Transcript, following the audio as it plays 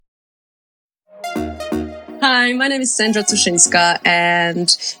Hi, my name is Sandra Tuszynska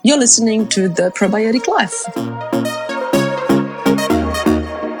and you're listening to The Probiotic Life.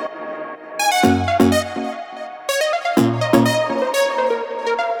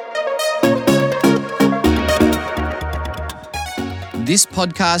 This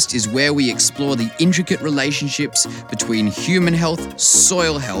podcast is where we explore the intricate relationships between human health,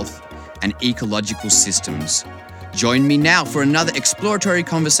 soil health, and ecological systems. Join me now for another exploratory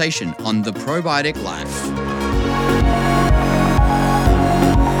conversation on The Probiotic Life.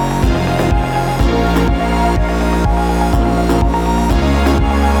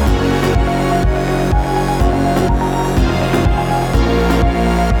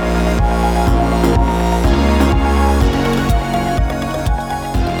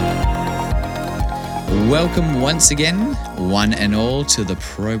 Welcome once again, one and all, to The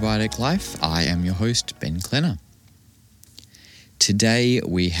Probiotic Life. I am your host, Ben Klenner. Today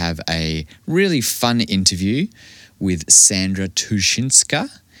we have a really fun interview with Sandra Tuszynska.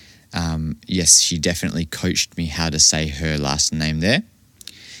 Yes, she definitely coached me how to say her last name there.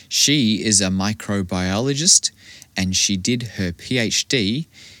 She is a microbiologist and she did her PhD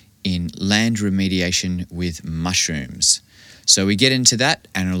in land remediation with mushrooms. So we get into that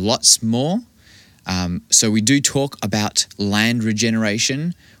and lots more. So we do talk about land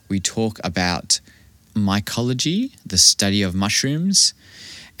regeneration. We talk about mycology, the study of mushrooms.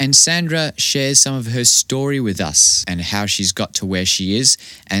 And Sandra shares some of her story with us and how she's got to where she is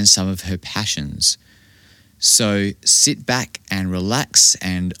and some of her passions. So sit back and relax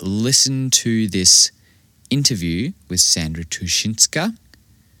and listen to this interview with Sandra Tuszynska.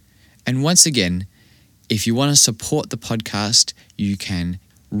 And once again, if you want to support the podcast, you can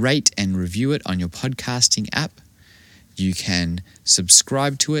rate and review it on your podcasting app. You can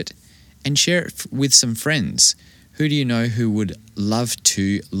subscribe to it and share it with some friends. Who do you know who would love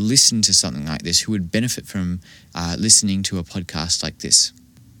to listen to something like this, who would benefit from listening to a podcast like this?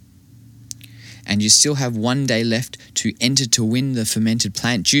 And you still have 1 day left to enter to win the fermented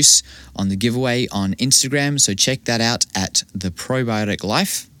plant juice on the giveaway on Instagram. So check that out at The Probiotic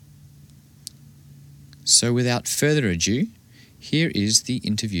Life. So without further ado, here is the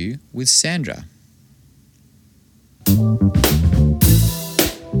interview with Sandra.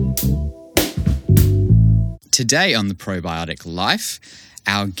 Today on The Probiotic Life,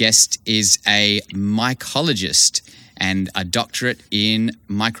 our guest is a mycologist and a doctorate in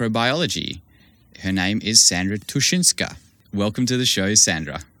microbiology. Her name is Sandra Tuszynska. Welcome to the show,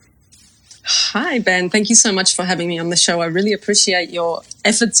 Sandra. Hi, Ben. Thank you so much for having me on the show. I really appreciate your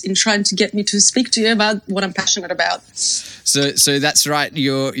efforts in trying to get me to speak to you about what I'm passionate about. So that's right.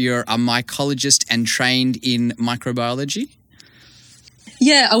 You're a mycologist and trained in microbiology?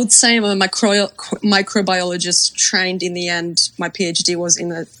 Yeah, I would say I'm a microbiologist trained in the end. My PhD was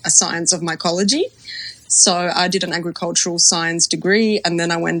in a science of mycology. So I did an agricultural science degree and then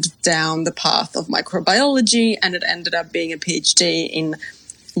I went down the path of microbiology and it ended up being a PhD in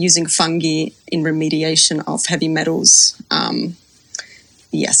using fungi in remediation of heavy metals.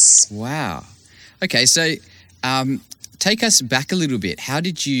 Yes. Wow. Okay, so take us back a little bit. How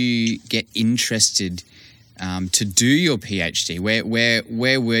did you get interested to do your PhD?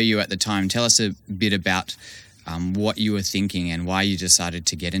 Where were you at the time? Tell us a bit about what you were thinking and why you decided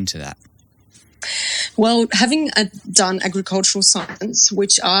to get into that. Well, having done agricultural science,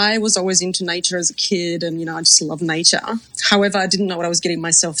 which I was always into nature as a kid and, I just love nature. However, I didn't know what I was getting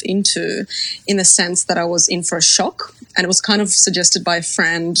myself into in the sense that I was in for a shock. And it was kind of suggested by a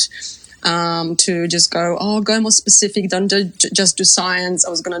friend to just go more specific, don't just do science. I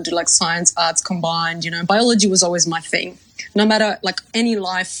was going to do like science, arts combined, biology was always my thing. No matter like any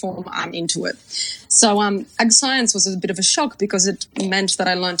life form, I'm into it. So ag science was a bit of a shock because it meant that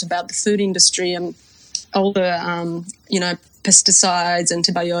I learned about the food industry and all the, pesticides,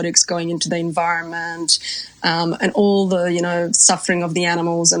 antibiotics going into the environment and all the, suffering of the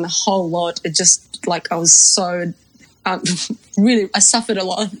animals and the whole lot. It just like I was so really, I suffered a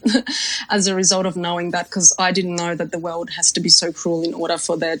lot as a result of knowing that because I didn't know that the world has to be so cruel in order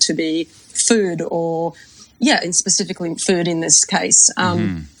for there to be food or, and specifically food in this case.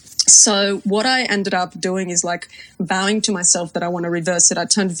 So what I ended up doing is like vowing to myself that I want to reverse it. I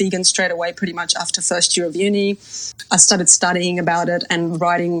turned vegan straight away pretty much after first year of uni. I started studying about it and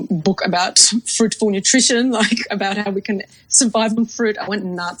writing a book about fruitful nutrition, like about how we can survive on fruit. I went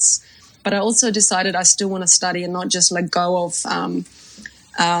nuts. But I also decided I still want to study and not just let go of,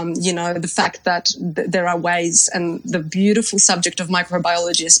 the fact that there are ways and the beautiful subject of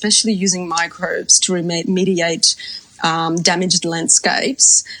microbiology, especially using microbes to remediate damaged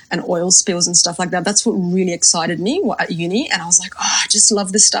landscapes and oil spills and stuff like that. That's what really excited me at uni. And I was like, I just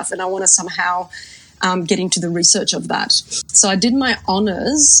love this stuff and I want to somehow get into the research of that. So I did my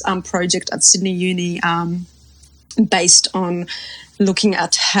honours project at Sydney Uni based on looking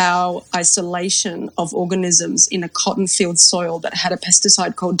at how isolation of organisms in a cotton field soil that had a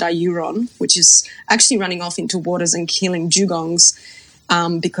pesticide called diuron, which is actually running off into waters and killing dugongs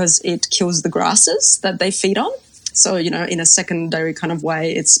because it kills the grasses that they feed on. So, in a secondary kind of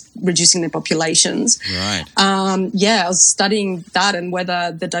way, it's reducing their populations. Right. I was studying that and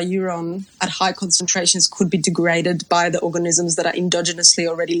whether the diuron at high concentrations could be degraded by the organisms that are endogenously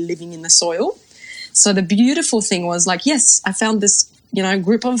already living in the soil. So the beautiful thing was yes, I found this,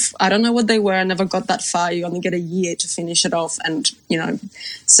 group of, I don't know what they were. I never got that far. You only get a year to finish it off and,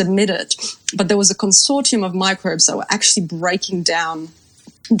 submit it. But there was a consortium of microbes that were actually breaking down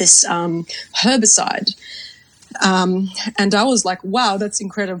this herbicide. And I was like, wow, that's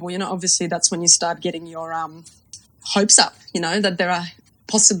incredible. Obviously that's when you start getting your hopes up, that there are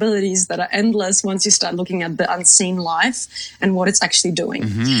possibilities that are endless once you start looking at the unseen life and what it's actually doing.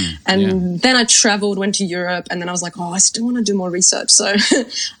 Then I traveled, went to Europe, and then I was like, I still want to do more research. So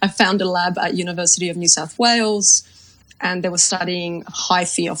I found a lab at University of New South Wales, and they were studying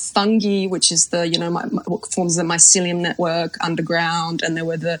hyphae of fungi, which is the, what forms the mycelium network underground. And they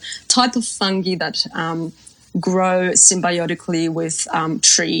were the type of fungi that grow symbiotically with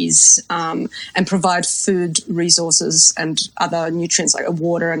trees and provide food resources and other nutrients like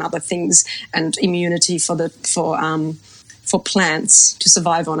water and other things and immunity for plants to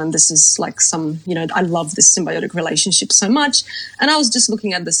survive on. And this is I love this symbiotic relationship so much. And I was just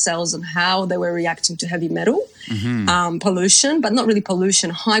looking at the cells and how they were reacting to heavy metal pollution, but not really pollution,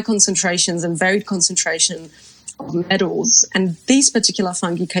 high concentrations and varied concentration of metals. And these particular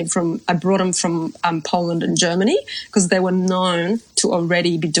fungi I brought them from Poland and Germany because they were known to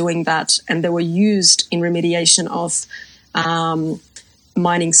already be doing that, and they were used in remediation of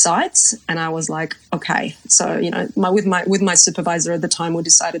mining sites. And I was like, okay, so with my supervisor at the time, we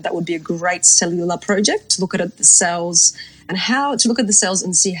decided that would be a great cellular project to look at the cells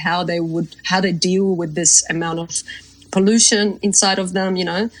and see how they deal with this amount of pollution inside of them,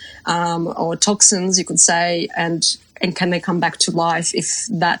 or toxins, you could say, and can they come back to life if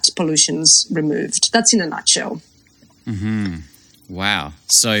that pollution's removed? That's in a nutshell. Wow.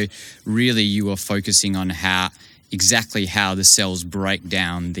 So really you were focusing on exactly how the cells break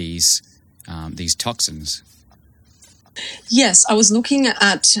down these toxins. Yes, I was looking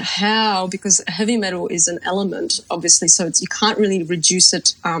at how, because heavy metal is an element, obviously, so you can't really reduce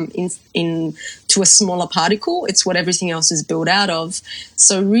it to a smaller particle. It's what everything else is built out of.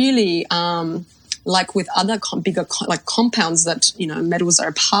 So really, like with other bigger compounds that metals are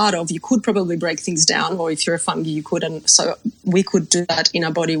a part of, you could probably break things down, or if you're a fungi, you could, and so we could do that in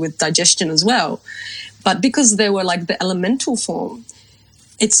our body with digestion as well. But because they were like the elemental form,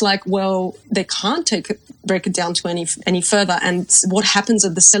 it's like, well, they can't break it down to any further. And what happens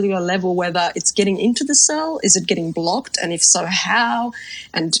at the cellular level, whether it's getting into the cell, is it getting blocked? And if so, how?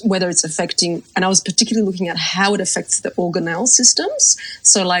 And whether it's affecting, and I was particularly looking at how it affects the organelle systems.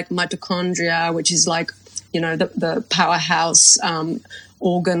 So like mitochondria, which is like, the powerhouse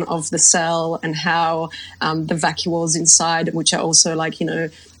organ of the cell, and how the vacuoles inside, which are also like,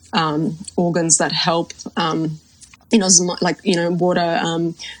 organs that help,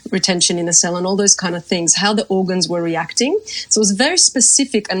 water retention in the cell and all those kind of things, how the organs were reacting. So it was very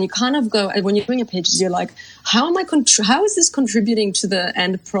specific, and you kind of go, when you're doing a PhD, you're like, how is this contributing to the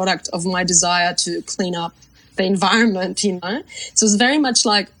end product of my desire to clean up the environment, So it was very much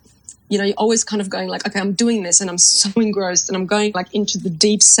like, you're always kind of going like, okay, I'm doing this and I'm so engrossed and I'm going like into the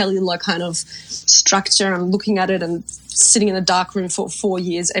deep cellular kind of structure. I'm looking at it and sitting in a dark room for 4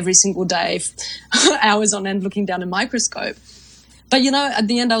 years every single day, hours on end, looking down a microscope. But, at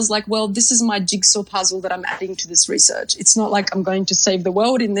the end I was like, well, this is my jigsaw puzzle that I'm adding to this research. It's not like I'm going to save the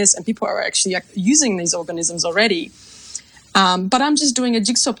world in this, and people are actually using these organisms already. But I'm just doing a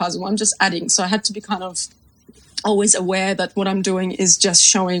jigsaw puzzle. I'm just adding. So I had to be kind of always aware that what I'm doing is just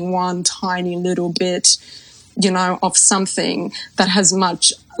showing one tiny little bit, of something that has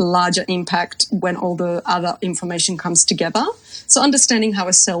much larger impact when all the other information comes together. So understanding how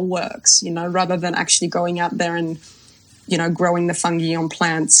a cell works, rather than actually going out there and, growing the fungi on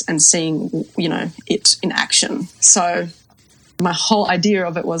plants and seeing, it in action. So my whole idea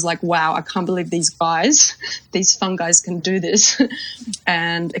of it was like, wow, I can't believe these fungi can do this.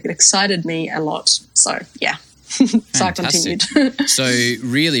 And it excited me a lot. So, yeah. So I continued. So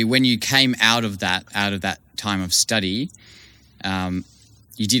really, when you came out of that time of study,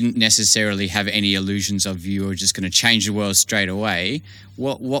 you didn't necessarily have any illusions of you were just going to change the world straight away.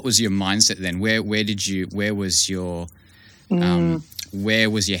 What was your mindset then? Where was your where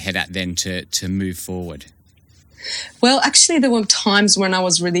was your head at then to move forward? Well, actually, there were times when I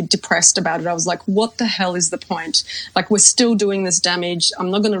was really depressed about it. I was like, what the hell is the point? Like, we're still doing this damage.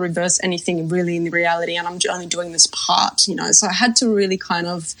 I'm not going to reverse anything really in reality, and I'm only doing this part, you know. So I had to really kind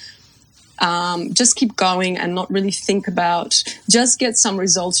of just keep going and not really think about, just get some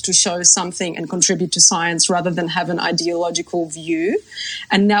results to show something and contribute to science rather than have an ideological view.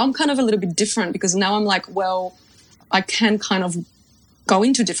 And now I'm kind of a little bit different, because now I'm like, well, I can kind of go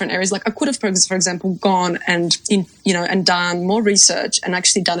into different areas. Like I could have, for example, gone and and done more research and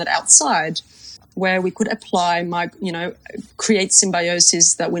actually done it outside, where we could apply create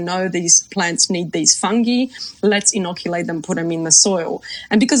symbiosis that we know these plants need these fungi. Let's inoculate them, put them in the soil.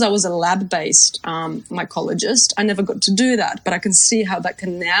 And because I was a lab-based mycologist, I never got to do that. But I can see how that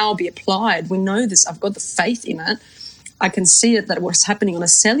can now be applied. We know this. I've got the faith in it. I can see it, that what's happening on a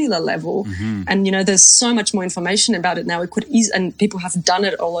cellular level. Mm-hmm. And, there's so much more information about it now. And people have done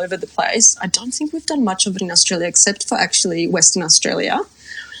it all over the place. I don't think we've done much of it in Australia, except for actually Western Australia.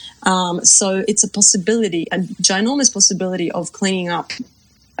 So it's a possibility, a ginormous possibility of cleaning up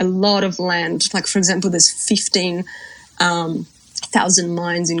a lot of land. Like, for example, there's 15,000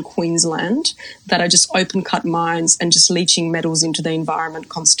 mines in Queensland that are just open cut mines and just leaching metals into the environment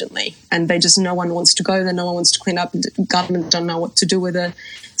constantly. And no one wants to go there, no one wants to clean up, the government don't know what to do with it.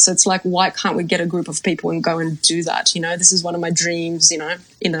 So it's like, why can't we get a group of people and go and do that? This is one of my dreams,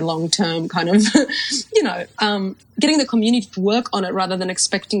 in a long term kind of, getting the community to work on it rather than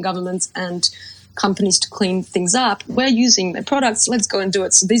expecting governments and companies to clean things up. We're using their products. Let's go and do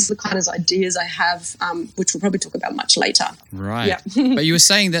it. So these are the kind of ideas I have, which we'll probably talk about much later. Right. Yeah. But you were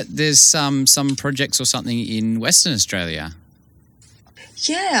saying that there's some projects or something in Western Australia.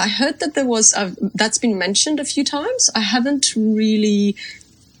 Yeah, I heard that there was, that's been mentioned a few times. I haven't really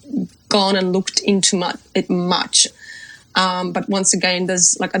gone and looked into it much. But once again,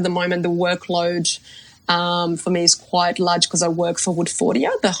 there's at the moment, the workload for me is quite large because I work for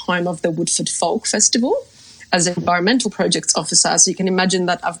Woodfordia, the home of the Woodford Folk Festival, as an environmental projects officer. So you can imagine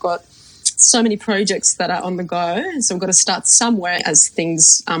that I've got so many projects that are on the go. So I've got to start somewhere as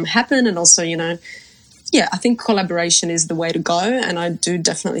things happen. And also, I think collaboration is the way to go. And I do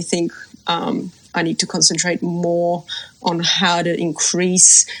definitely think I need to concentrate more on how to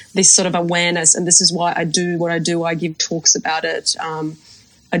increase this sort of awareness. And this is why I do what I do. I give talks about it.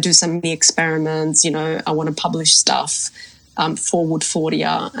 I do some mini experiments, I want to publish stuff for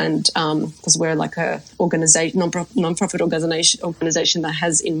Woodfordia, and because we're like a non-profit organization that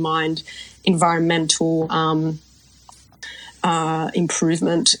has in mind environmental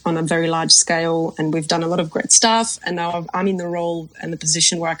improvement on a very large scale, and we've done a lot of great stuff, and now I'm in the role and the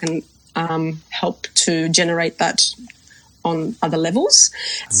position where I can help to generate that on other levels.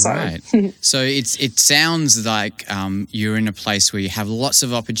 Right. So it sounds like you're in a place where you have lots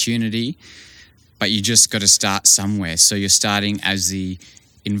of opportunity, but you just got to start somewhere. So you're starting as the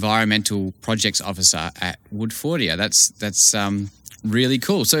environmental projects officer at Woodfordia. That's really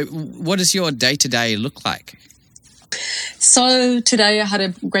cool. So what does your day-to-day look like? So today I had a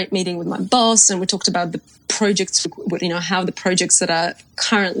great meeting with my boss, and we talked about the projects, how the projects that are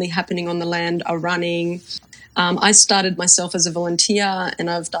currently happening on the land are running. I started myself as a volunteer, and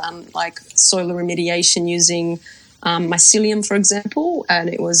I've done soil remediation using mycelium, for example, and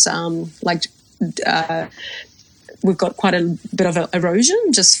it was we've got quite a bit of erosion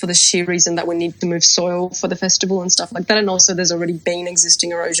just for the sheer reason that we need to move soil for the festival and stuff like that. And also there's already been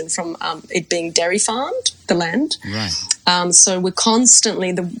existing erosion from it being dairy farmed, the land. Right. So we're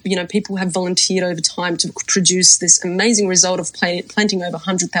constantly, people have volunteered over time to produce this amazing result of planting over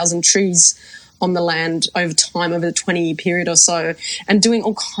 100,000 trees on the land over time, over the 20-year period or so, and doing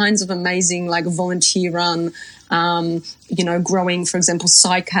all kinds of amazing volunteer-run, growing, for example,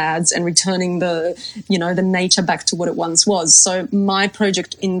 cycads and returning the nature back to what it once was. So my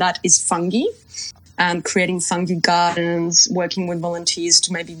project in that is fungi, creating fungi gardens, working with volunteers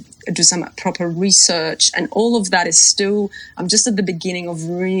to maybe do some proper research, and all of that is still, I'm just at the beginning of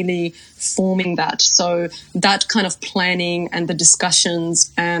really forming that. So that kind of planning and the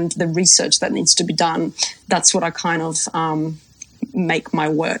discussions and the research that needs to be done, that's what I kind of make my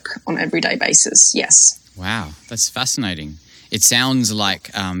work on an everyday basis, yes. Wow, that's fascinating. It sounds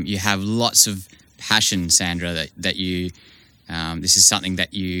like you have lots of passion, Sandra, that you... this is something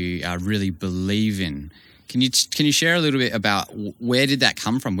that you really believe in. Can you share a little bit about where did that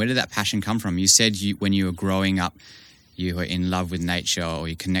come from? Where did that passion come from? You said when you were growing up, you were in love with nature, or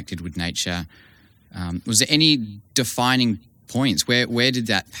you connected with nature. Was there any defining points? Where did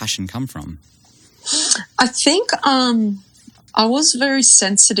that passion come from? I think I was very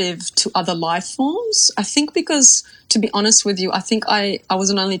sensitive to other life forms. I think because, to be honest with you, I think I was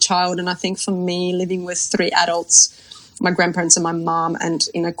an only child, and I think for me, living with three adults, my grandparents and my mum, and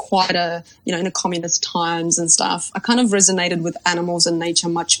in a quite a, in a communist times and stuff, I kind of resonated with animals and nature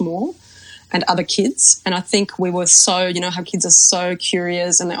much more, and other kids. And I think we were so, how kids are so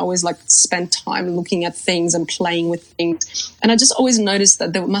curious and they always like spend time looking at things and playing with things. And I just always noticed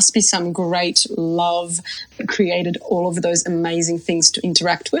that there must be some great love that created all of those amazing things to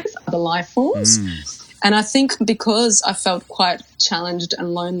interact with, other life forms. And I think because I felt quite challenged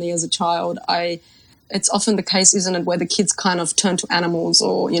and lonely as a child, it's often the case, isn't it, where the kids kind of turn to animals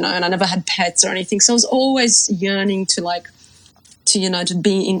or, and I never had pets or anything. So I was always yearning to to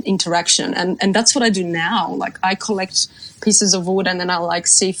be in interaction. And that's what I do now. Like I collect pieces of wood and then I like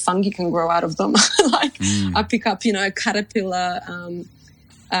see if fungi can grow out of them. I pick up, a caterpillar,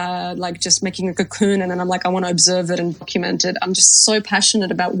 like just making a cocoon, and then I'm like, I want to observe it and document it. I'm just so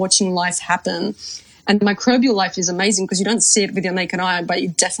passionate about watching life happen. And microbial life is amazing because you don't see it with your naked eye, but you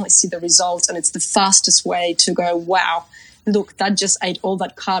definitely see the results. And it's the fastest way to go, wow, look, that just ate all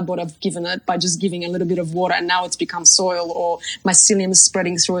that cardboard I've given it by just giving a little bit of water, and now it's become soil, or mycelium is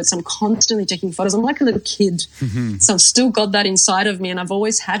spreading through it. So I'm constantly taking photos. I'm like a little kid. So I've still got that inside of me, and I've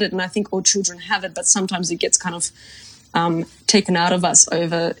always had it, and I think all children have it, but sometimes it gets kind of taken out of us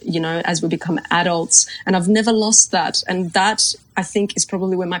over, as we become adults. And I've never lost that. And that, I think, is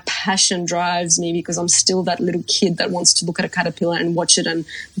probably where my passion drives me, because I'm still that little kid that wants to look at a caterpillar and watch it and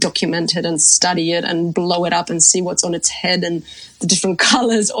document it and study it and blow it up and see what's on its head and the different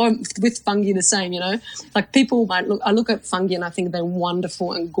colors. Or with fungi the same, like people might I look at fungi and I think they're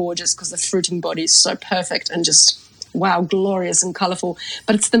wonderful and gorgeous because the fruiting body is so perfect and just, wow, glorious and colorful.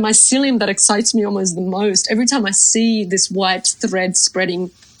 But it's the mycelium that excites me almost the most. Every time I see this white thread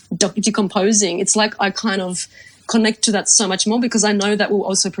spreading, decomposing, it's like I kind of connect to that so much more, because I know that will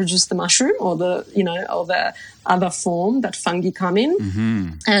also produce the mushroom or the, or the other form that fungi come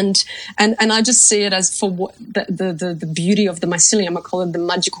in. And I just see it as for what the beauty of the mycelium. I call it the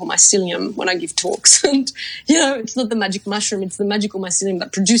magical mycelium when I give talks. And, it's not the magic mushroom, it's the magical mycelium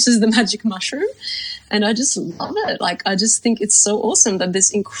that produces the magic mushroom. And I just love it. Like, I just think it's so awesome that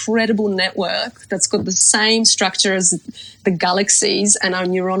this incredible network that's got the same structure as the galaxies and our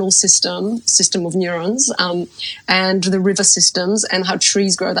neuronal system of neurons, and the river systems and how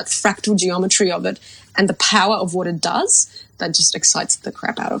trees grow, that fractal geometry of it and the power of what it does, that just excites the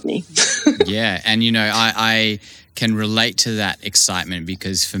crap out of me. Yeah. And, I can relate to that excitement,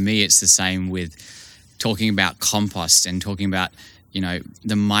 because for me, it's the same with talking about compost and talking about,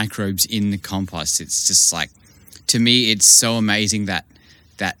 the microbes in the compost. It's just like, to me, it's so amazing that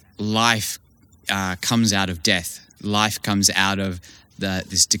life comes out of death. Life comes out of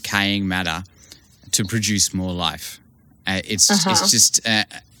this decaying matter to produce more life. It's just,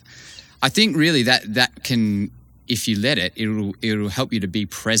 I think really that can, if you let it, it'll help you to be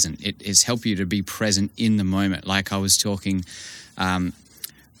present. It is help you to be present in the moment. Like I was talking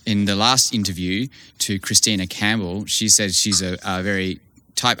in the last interview to Christina Campbell. She said she's a very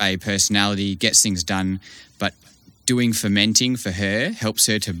type A personality, gets things done, but doing fermenting for her helps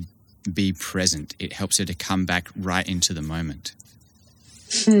her to be present. It helps her to come back right into the moment.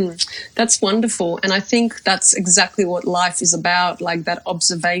 That's wonderful. And I think that's exactly what life is about, like that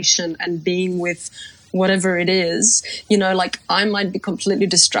observation and being with whatever it is. Like I might be completely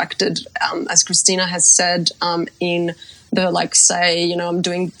distracted, as Christina has said, in the, like, say, I'm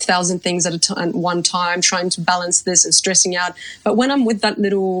doing 1,000 things at one time, trying to balance this and stressing out. But when I'm with that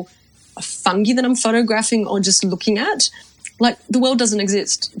little fungi that I'm photographing or just looking at, like, the world doesn't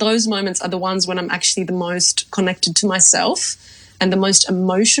exist. Those moments are the ones when I'm actually the most connected to myself and the most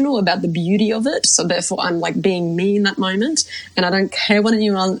emotional about the beauty of it. So therefore I'm like being me in that moment, and I don't care what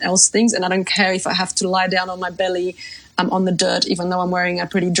anyone else thinks, and I don't care if I have to lie down on my belly on the dirt, even though I'm wearing a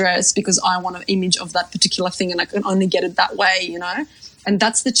pretty dress, because I want an image of that particular thing and I can only get it that way, And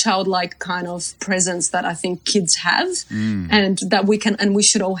that's the childlike kind of presence that I think kids have, and that we can, and we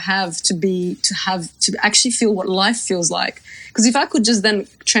should all have to actually feel what life feels like. Because if I could just then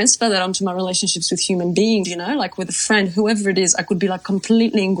transfer that onto my relationships with human beings, like with a friend, whoever it is, I could be like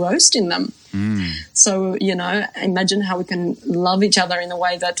completely engrossed in them. So, imagine how we can love each other in a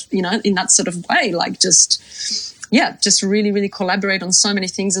way that, in that sort of way, like just really, really collaborate on so many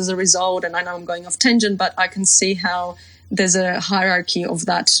things as a result. And I know I'm going off tangent, but I can see how there's a hierarchy of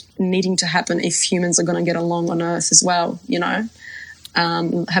that needing to happen if humans are going to get along on Earth as well,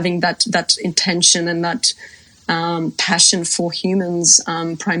 having that intention and that passion for humans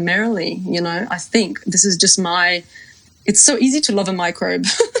primarily, I think this is just it's so easy to love a microbe.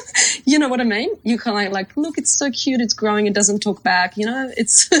 You know what I mean? You kind of like, look, it's so cute, it's growing, it doesn't talk back, you know,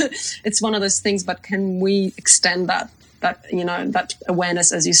 it's it's one of those things. But can we extend that you know, that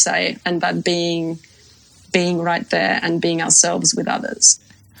awareness, as you say, and that being right there and being ourselves with others?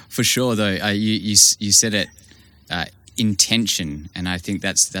 For sure, though, you said it, intention, and I think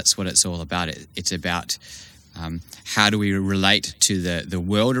that's what it's all about. It's about how do we relate to the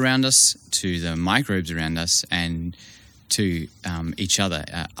world around us, to the microbes around us, and to each other,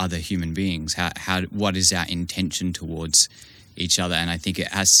 other human beings. What is our intention towards each other? And I think it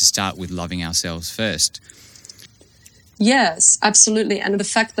has to start with loving ourselves first. Yes, absolutely. And the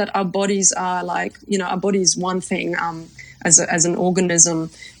fact that our bodies are like, you know, our body is one thing, as an organism,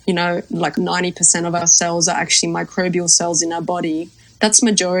 you know, like 90% of our cells are actually microbial cells in our body. That's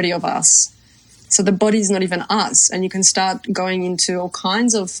majority of us. So the body's not even us. And you can start going into all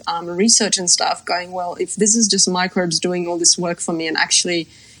kinds of research and stuff, going, well, if this is just microbes doing all this work for me, and actually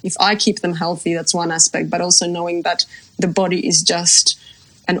if I keep them healthy, that's one aspect, but also knowing that the body is just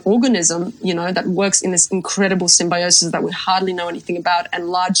an organism, you know, that works in this incredible symbiosis that we hardly know anything about, and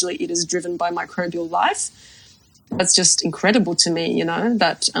largely it is driven by microbial life. That's just incredible to me, you know,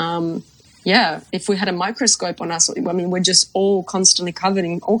 that, if we had a microscope on us, I mean, we're just all constantly covered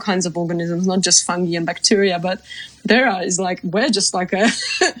in all kinds of organisms, not just fungi and bacteria, but we're just like a,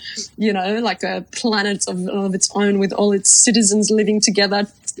 you know, like a planet of its own, with all its citizens living together,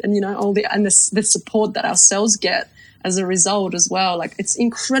 and, you know, the support that our cells get as a result as well. Like, it's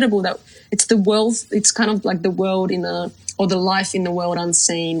incredible that it's the world, it's kind of like the world or the life in the world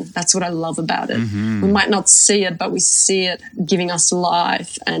unseen. That's what I love about it. Mm-hmm. We might not see it, but we see it giving us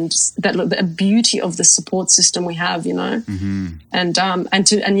life, and the beauty of the support system we have, you know. Mm-hmm.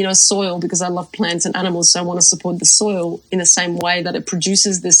 And you know, soil, because I love plants and animals, so I want to support the soil in the same way that it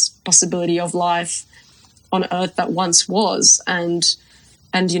produces this possibility of life on Earth that once was, and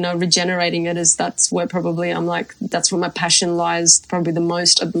you know, regenerating it that's where probably I'm like, that's where my passion lies probably the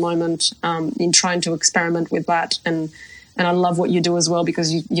most at the moment, in trying to experiment with that. And I love what you do as well,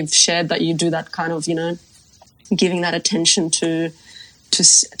 because you've shared that you do that kind of, you know, giving that attention to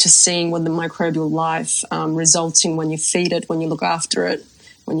seeing what the microbial life results in when you feed it, when you look after it,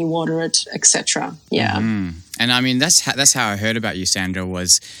 when you water it, etc. Yeah. Mm-hmm. And I mean, that's how I heard about you, Sandra,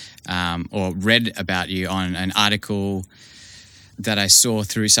 was or read about you on an article that I saw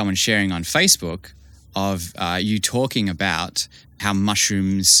through someone sharing on Facebook of you talking about how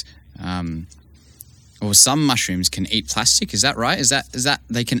mushrooms, or some mushrooms, can eat plastic. Is that right? Is that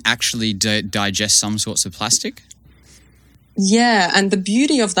they can actually digest some sorts of plastic? Yeah, and the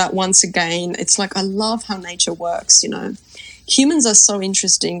beauty of that, once again, it's like, I love how nature works, you know. Humans are so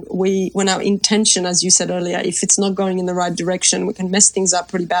interesting. When our intention, as you said earlier, if it's not going in the right direction, we can mess things up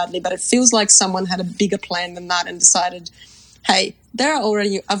pretty badly. But it feels like someone had a bigger plan than that and decided, hey,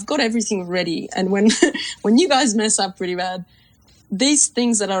 I've got everything ready. And when you guys mess up pretty bad, these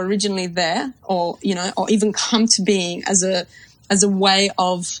things that are originally there, or, you know, or even come to being as a way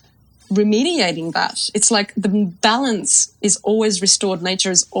of remediating that, it's like the balance is always restored.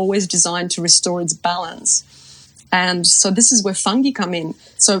 Nature is always designed to restore its balance. And so this is where fungi come in.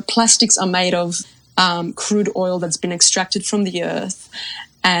 So plastics are made of crude oil that's been extracted from the earth.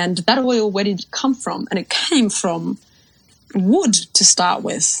 And that oil, where did it come from? And it came from wood to start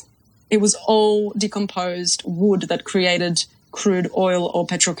with. It was all decomposed wood that created crude oil, or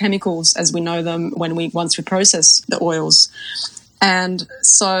petrochemicals as we know them once we process the oils. And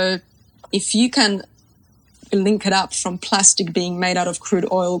so if you can link it up from plastic being made out of crude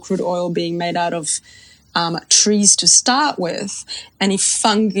oil being made out of trees to start with, and if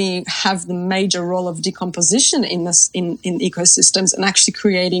fungi have the major role of decomposition in ecosystems and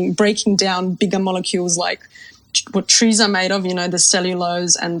actually breaking down bigger molecules like what trees are made of, you know, the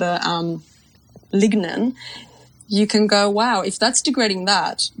cellulose and the lignin, you can go, wow, if that's degrading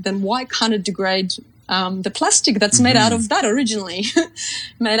that, then why can't it degrade the plastic that's made out of that originally,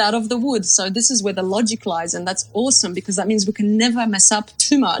 made out of the wood? So this is where the logic lies, and that's awesome, because that means we can never mess up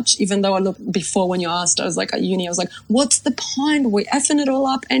too much. Even though before when you asked, I was like, at uni, I was like, what's the point? We're effing it all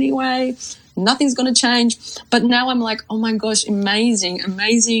up anyway. Nothing's going to change. But now I'm like, oh my gosh,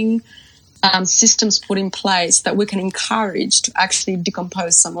 amazing systems put in place that we can encourage to actually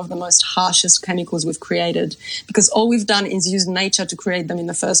decompose some of the most harshest chemicals we've created, because all we've done is use nature to create them in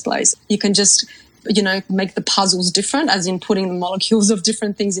the first place. You can just, you know, make the puzzles different, as in putting the molecules of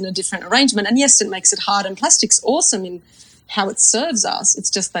different things in a different arrangement. And yes, it makes it hard, and plastic's awesome in how it serves us. It's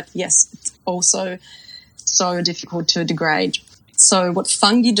just that, yes, it's also so difficult to degrade. So what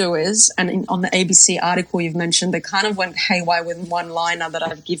fungi do is, and on the ABC article you've mentioned, they kind of went haywire with one liner that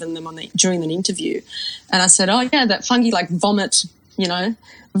I've given them during an interview. And I said, oh yeah, that fungi like vomit,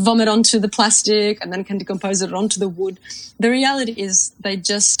 vomit onto the plastic and then can decompose it onto the wood. The reality is they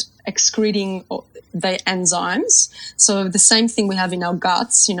just excreting the enzymes. So the same thing we have in our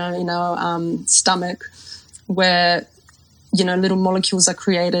guts, in our stomach, where little molecules are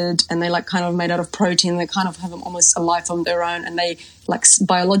created and they like kind of made out of protein. They kind of have almost a life of their own, and they like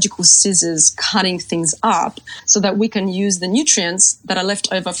biological scissors cutting things up so that we can use the nutrients that are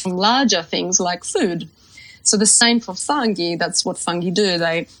left over from larger things like food. So the same for fungi. That's what fungi do.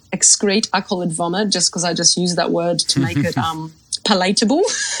 They excrete. I call it vomit just because I just use that word to make it palatable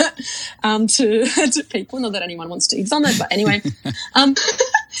to people. Not that anyone wants to eat vomit, but anyway.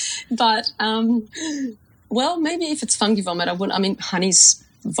 Well, maybe if it's fungi vomit, honey's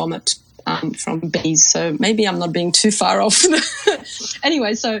vomit from bees, so maybe I'm not being too far off.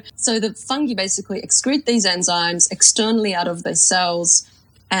 Anyway, so the fungi basically excrete these enzymes externally out of their cells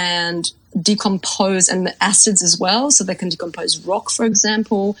and decompose, and the acids as well, so they can decompose rock, for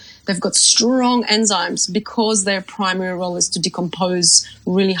example. They've got strong enzymes because their primary role is to decompose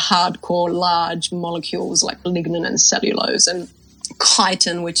really hardcore, large molecules like lignin and cellulose and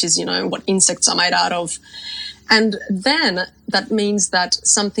chitin, which is, what insects are made out of. And then that means that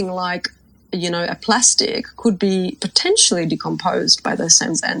something like, a plastic could be potentially decomposed by those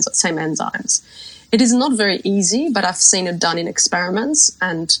same enzymes. It is not very easy, but I've seen it done in experiments,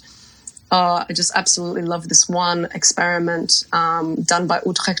 and I just absolutely love this one experiment done by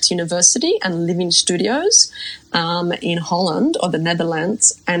Utrecht University and Living Studios in Holland or the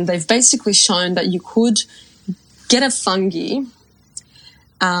Netherlands. And they've basically shown that you could get a fungi,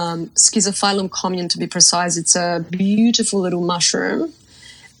 Schizophilum commune to be precise. It's a beautiful little mushroom,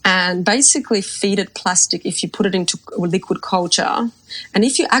 and basically feed it plastic if you put it into liquid culture. And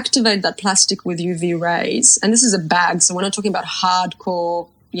if you activate that plastic with UV rays, and this is a bag, so we're not talking about hardcore,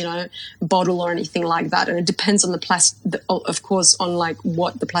 bottle or anything like that. And it depends on the plastic, of course, on like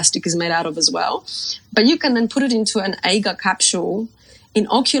what the plastic is made out of as well. But you can then put it into an agar capsule,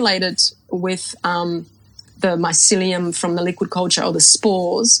 inoculate it with the mycelium from the liquid culture or the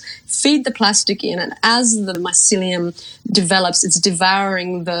spores, feed the plastic in, and as the mycelium develops, it's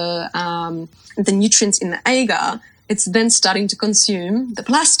devouring the nutrients in the agar. It's then starting to consume the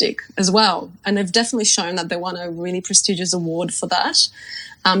plastic as well. And they've definitely shown that they won a really prestigious award for that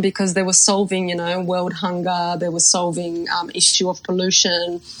because they were solving, world hunger, they were solving issue of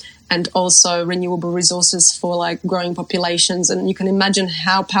pollution, and also renewable resources for like growing populations. And you can imagine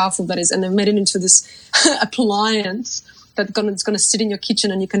how powerful that is. And they've made it into this appliance that's going to sit in your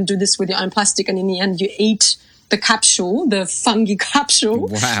kitchen, and you can do this with your own plastic. And in the end, you eat the capsule, the fungi capsule.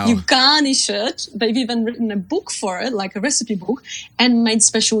 Wow. You garnish it. They've even written a book for it, like a recipe book, and made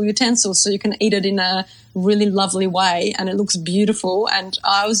special utensils so you can eat it in a really lovely way, and it looks beautiful. And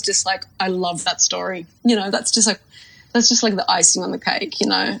I was just like, I love that story. That's just like the icing on the cake,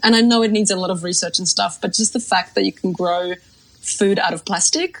 And I know it needs a lot of research and stuff, but just the fact that you can grow food out of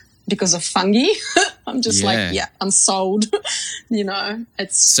plastic because of fungi, I'm just like, yeah, I'm sold.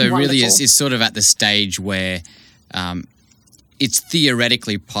 It's so wonderful. Really it's sort of at the stage where it's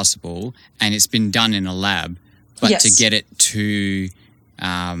theoretically possible and it's been done in a lab, but to get it to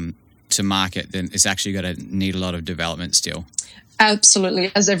market, then it's actually got to need a lot of development still.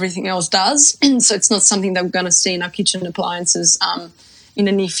 Absolutely, as everything else does. So it's not something that we're going to see in our kitchen appliances in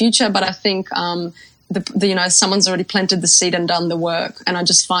the near future. But I think someone's already planted the seed and done the work, and I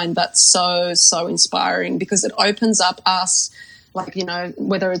just find that so inspiring because it opens up us, like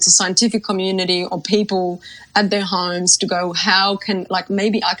whether it's a scientific community or people at their homes to go, how can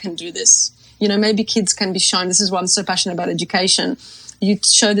maybe I can do this. Maybe kids can be shown. This is why I'm so passionate about education. You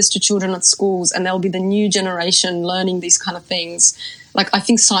show this to children at schools and they'll be the new generation learning these kind of things. I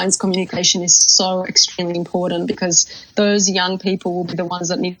think science communication is so extremely important because those young people will be the ones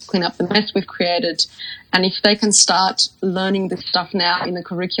that need to clean up the mess we've created. And if they can start learning this stuff now in the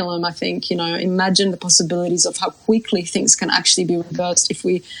curriculum, I think, imagine the possibilities of how quickly things can actually be reversed if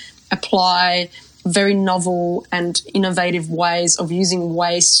we apply very novel and innovative ways of using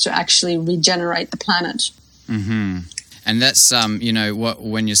waste to actually regenerate the planet. Mm-hmm. And that's,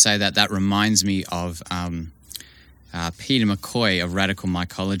 when you say that reminds me of Peter McCoy of Radical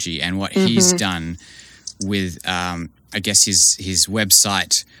Mycology and what he's done with, I guess, his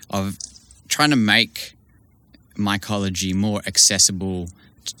website of trying to make mycology more accessible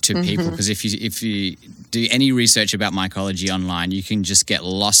to people. Because if you do any research about mycology online, you can just get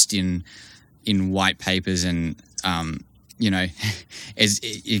lost in white papers and,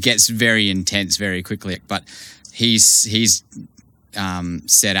 it gets very intense very quickly. But he's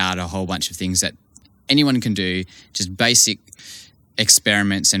set out a whole bunch of things that anyone can do, just basic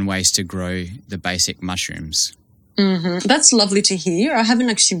experiments and ways to grow the basic mushrooms. That's lovely to hear. I haven't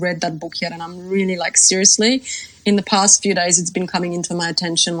actually read that book yet, and I'm really seriously, in the past few days, it's been coming into my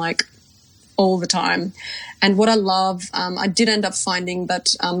attention all the time. And what I love, I did end up finding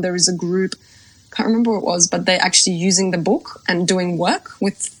that there is a group, can't remember what it was, but they're actually using the book and doing work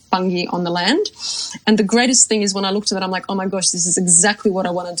with fungi on the land. And the greatest thing is when I looked at it, I'm like, oh my gosh, this is exactly what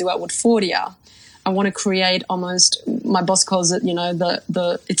I want to do at Woodfordia. I want to create almost, my boss calls it,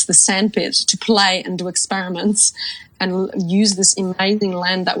 it's the sandpit, to play and do experiments and use this amazing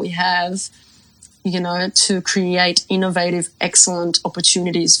land that we have, to create innovative, excellent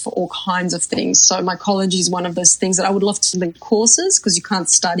opportunities for all kinds of things. So mycology is one of those things that I would love to lead courses, because you can't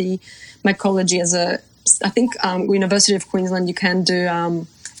study mycology I think University of Queensland, you can do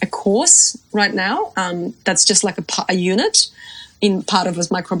a course right now that's just like a unit in part of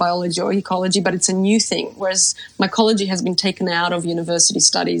microbiology or ecology, but it's a new thing, whereas mycology has been taken out of university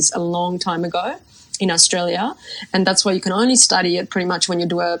studies a long time ago in Australia, and that's why you can only study it pretty much when you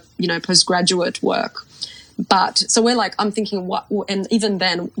do a postgraduate work. But so I'm thinking and even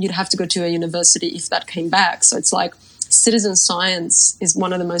then you'd have to go to a university if that came back. So it's citizen science is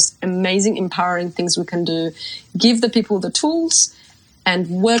one of the most amazing, empowering things we can do. Give the people the tools and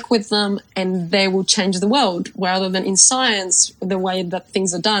work with them, and they will change the world. Rather than in science, the way that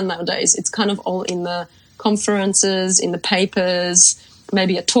things are done nowadays, it's kind of all in the conferences, in the papers,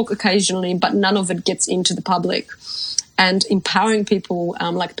 maybe a talk occasionally, but none of it gets into the public. And empowering people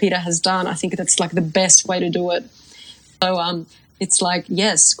like Peter has done, I think that's the best way to do it. So it's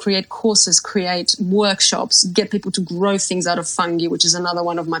yes, create courses, create workshops, get people to grow things out of fungi, which is another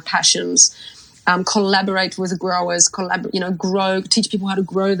one of my passions. Collaborate with growers, teach people how to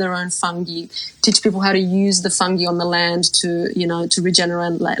grow their own fungi, teach people how to use the fungi on the land to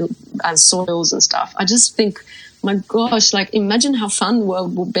regenerate soils and stuff. I just think, my gosh, imagine how fun the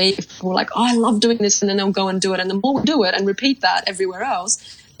world would be if people were oh, I love doing this, and then they'll go and do it. And the more we do it and repeat that everywhere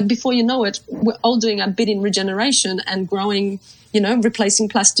else, before you know it, we're all doing a bit in regeneration and growing, replacing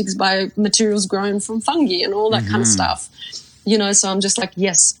plastics by materials grown from fungi and all that kind of stuff. So I'm just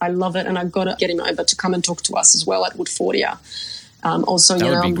yes, I love it, and I've got to get him over to come and talk to us as well at Woodfordia. Also, that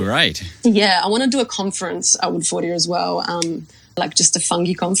would be great. Yeah, I want to do a conference at Woodfordia as well, just a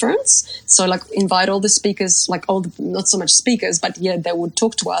fungi conference. So invite all the speakers, not so much speakers, but yeah, they would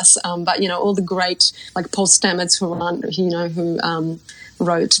talk to us. But all the great Paul Stamets who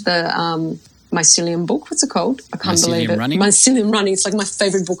wrote the mycelium book. What's it called? I can't believe it. Mycelium Running. It's my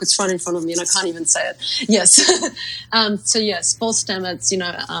favorite book. It's right in front of me and I can't even say it. Yes. So yes, Paul Stamets,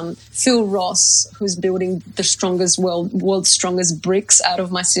 Phil Ross, who's building the world's strongest bricks out of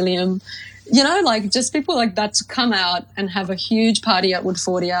mycelium. Just people like that to come out and have a huge party at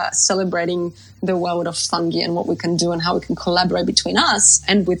Woodfordia celebrating the world of fungi and what we can do and how we can collaborate between us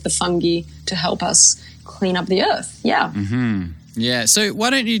and with the fungi to help us clean up the earth. Yeah. Mm-hmm. Yeah. So why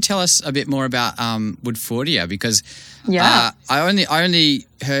don't you tell us a bit more about Woodfordia? Because I only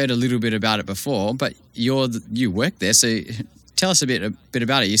heard a little bit about it before, but you work there, so tell us a bit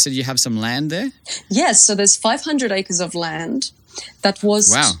about it. You said you have some land there? Yes. So there's 500 acres of land. That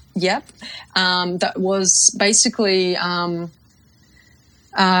was, wow. Yep. That was basically, we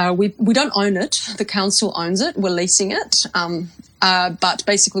don't own it. The council owns it. We're leasing it. But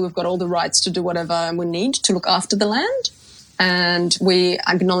basically we've got all the rights to do whatever we need to look after the land. And we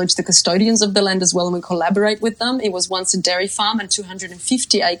acknowledge the custodians of the land as well, and we collaborate with them. It was once a dairy farm, and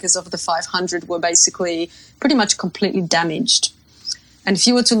 250 acres of the 500 were basically pretty much completely damaged. And if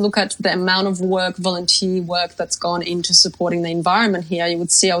you were to look at the amount of work, volunteer work that's gone into supporting the environment here, you would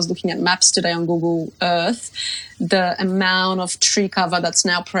see, I was looking at maps today on Google Earth, the amount of tree cover that's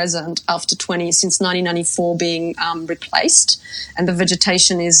now present since 1994 being replaced. And the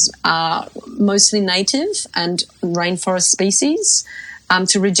vegetation is mostly native and rainforest species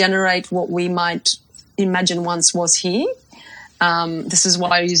to regenerate what we might imagine once was here. This is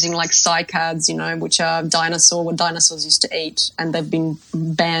why using cycads, which are what dinosaurs used to eat, and they've been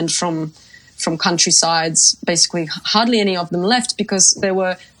banned from countrysides. Basically, hardly any of them left because they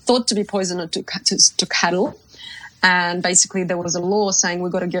were thought to be poisonous to cattle. And basically, there was a law saying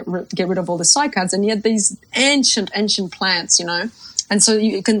we've got to get rid of all the cycads, and yet these ancient plants, And so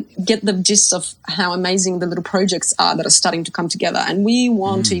you can get the gist of how amazing the little projects are that are starting to come together. And we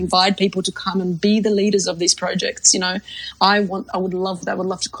want to invite people to come and be the leaders of these projects. I would love that. I would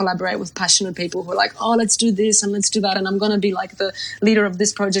love to collaborate with passionate people who are oh, let's do this and let's do that. And I'm going to be the leader of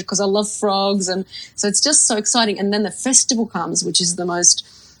this project because I love frogs. And so it's just so exciting. And then the festival comes, which is the most,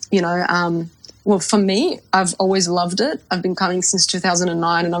 well, for me, I've always loved it. I've been coming since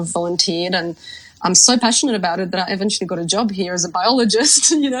 2009 and I've volunteered, and I'm so passionate about it that I eventually got a job here as a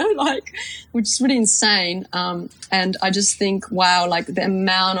biologist, which is really insane. And I just think, wow, like the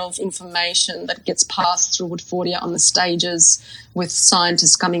amount of information that gets passed through Woodfordia on the stages with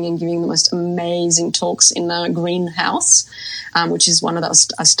scientists coming and giving the most amazing talks in the greenhouse, which is one of those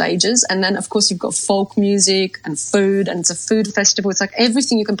stages. And then, of course, you've got folk music and food, and it's a food festival. It's like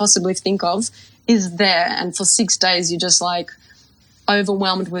everything you can possibly think of is there. And for 6 days, you're just like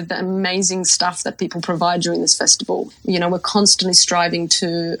overwhelmed with the amazing stuff that people provide during this festival. We're constantly striving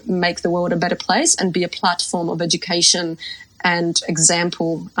to make the world a better place and be a platform of education and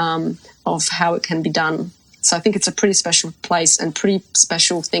example of how it can be done. So I think it's a pretty special place and pretty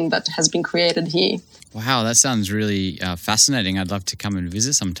special thing that has been created here. Wow, that sounds really fascinating. I'd love to come and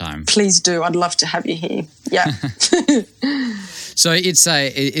visit sometime. Please do. I'd love to have you here. Yeah. So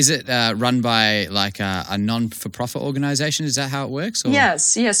is it run by like a non-for-profit organisation? Is that how it works? Or?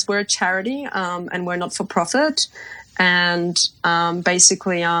 Yes. We're a charity and we're not for profit. And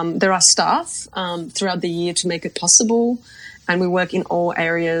basically there are staff throughout the year to make it possible. And we work in all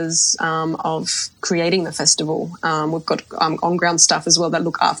areas of creating the festival. We've got on-ground staff as well that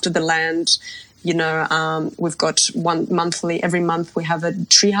look after the land. We've got every month we have a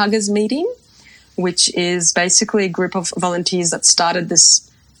tree huggers meeting, which is basically a group of volunteers that started this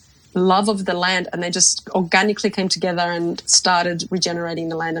love of the land, and they just organically came together and started regenerating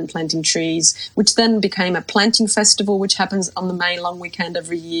the land and planting trees, which then became a planting festival, which happens on the May long weekend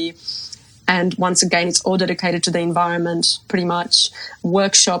every year. And once again, it's all dedicated to the environment, pretty much.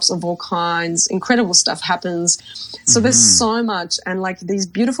 Workshops of all kinds, incredible stuff happens. So there's so much. And like these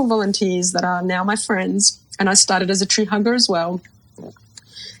beautiful volunteers that are now my friends, and I started as a tree hugger as well,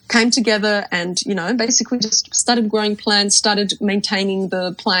 came together and, basically just started growing plants, started maintaining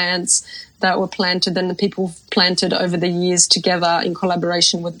the plants that were planted, and the people planted over the years together in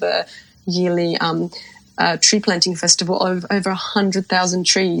collaboration with the yearly tree planting festival of over 100,000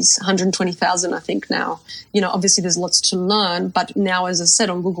 trees, 120,000 I think now. Obviously there's lots to learn, but now, as I said,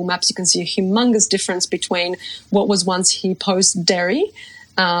 on Google Maps you can see a humongous difference between what was once here post-dairy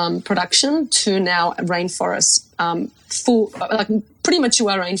production to now a rainforest, full, like pretty mature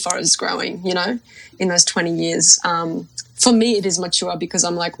rainforest growing, in those 20 years. For me, it is mature because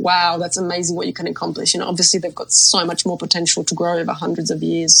I'm like, wow, that's amazing what you can accomplish. Obviously they've got so much more potential to grow over hundreds of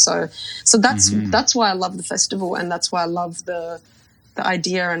years. So that's why I love the festival, and that's why I love the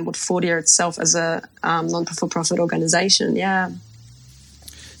idea and Woodfordia itself as a non-for-profit organisation. Yeah.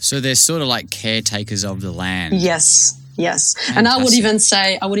 So they're sort of like caretakers of the land. Yes. Fantastic. And I would even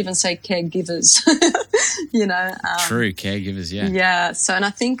say caregivers, True, caregivers, yeah. Yeah. So, and I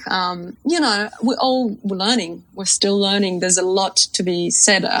think, we're all learning. We're still learning. There's a lot to be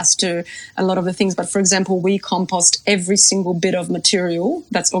said as to a lot of the things. But, for example, we compost every single bit of material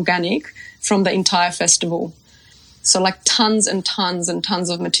that's organic from the entire festival. So, like tons and tons and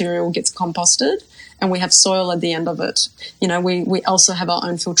tons of material gets composted, and we have soil at the end of it. We also have our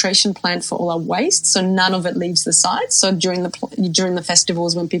own filtration plant for all our waste, so none of it leaves the site. So during the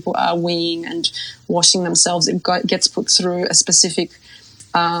festivals, when people are weeing and washing themselves, it gets put through a specific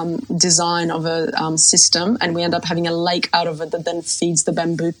design of a system, and we end up having a lake out of it that then feeds the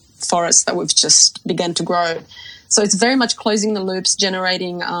bamboo forest that we've just begun to grow. So it's very much closing the loops,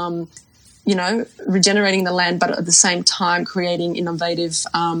 generating regenerating the land, but at the same time creating innovative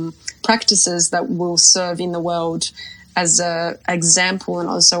practices that will serve in the world as an example and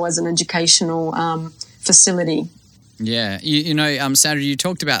also as an educational facility. Yeah. Sandra, you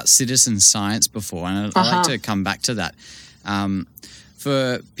talked about citizen science before, and I'd like to come back to that.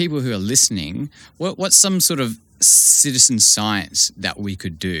 For people who are listening, what's some sort of citizen science that we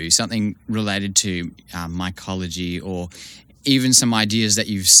could do, something related to mycology, or even some ideas that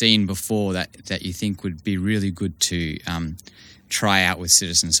you've seen before that you think would be really good to try out with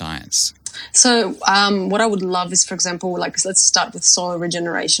citizen science? So what I would love is, for example, let's start with soil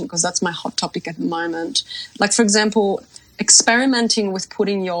regeneration, because that's my hot topic at the moment. Like, for example, experimenting with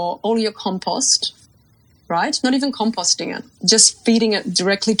putting all your compost, right? Not even composting it, just feeding it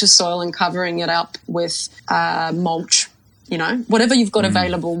directly to soil and covering it up with mulch. Whatever you've got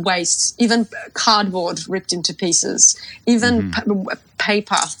available, wastes, even cardboard ripped into pieces, even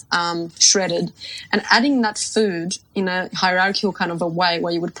paper shredded, and adding that food in a hierarchical kind of a way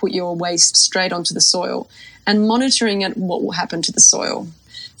where you would put your waste straight onto the soil and monitoring it, what will happen to the soil.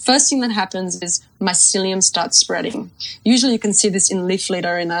 First thing that happens is mycelium starts spreading. Usually you can see this in leaf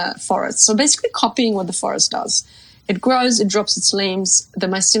litter in a forest. So basically copying what the forest does. It grows, it drops its leaves, the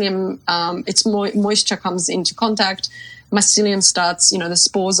mycelium, its moisture comes into contact mycelium starts, the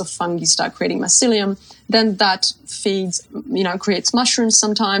spores of fungi start creating mycelium. Then that feeds, creates mushrooms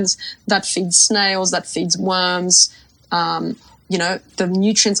sometimes. That feeds snails, that feeds worms. The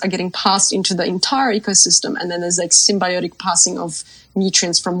nutrients are getting passed into the entire ecosystem. And then there's like symbiotic passing of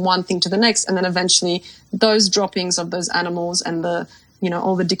nutrients from one thing to the next. And then eventually those droppings of those animals and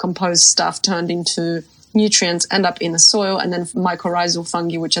all the decomposed stuff turned into nutrients end up in the soil. And then mycorrhizal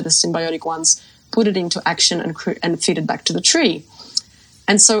fungi, which are the symbiotic ones, put it into action and feed it back to the tree.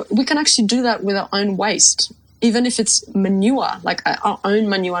 And so we can actually do that with our own waste, even if it's manure, like our own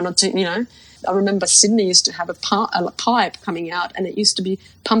manure, not to, I remember Sydney used to have a pipe coming out and it used to be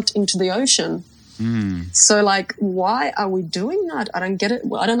pumped into the ocean. So like, why are we doing that? I don't get it.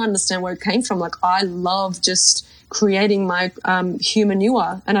 I don't understand where it came from. Like, I love just creating my human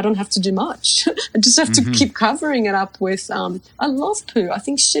manure and I don't have to do much. I just have to keep covering it up with, I love poo. I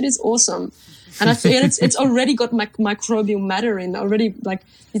think shit is awesome. And I feel it's already got microbial matter in already. Like,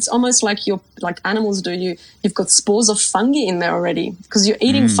 it's almost like like animals do. You've got spores of fungi in there already because you're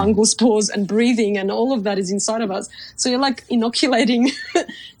eating fungal spores and breathing, and all of that is inside of us. So you're like inoculating. Do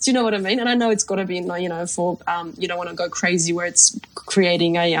you know what I mean? And I know it's got to be, for you don't want to go crazy where it's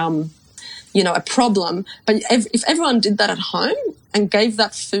creating a problem. But if everyone did that at home and gave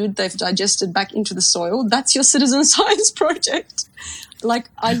that food they've digested back into the soil, that's your citizen science project. Like,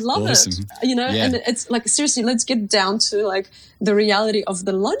 I love awesome. it, and it's like, seriously, let's get down to like the reality of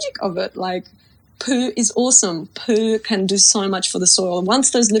the logic of it. Like, poo is awesome. Poo can do so much for the soil.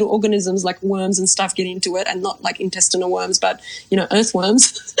 Once those little organisms like worms and stuff get into it, and not like intestinal worms, but,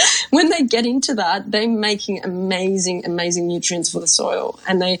 earthworms, when they get into that, they're making amazing, amazing nutrients for the soil.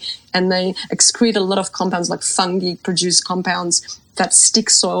 And they excrete a lot of compounds, like fungi produce compounds that stick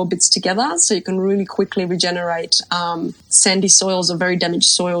soil bits together, so you can really quickly regenerate sandy soils or very damaged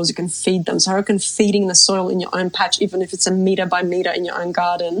soils. You can feed them. So I reckon feeding the soil in your own patch, even if it's a meter by meter in your own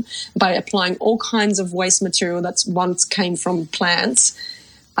garden, by applying all kinds of waste material that's once came from plants,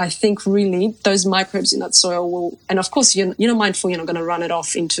 I think really those microbes in that soil will, and of course you're not mindful, you're not going to run it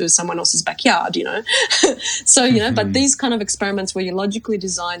off into someone else's backyard, So, but these kind of experiments where you logically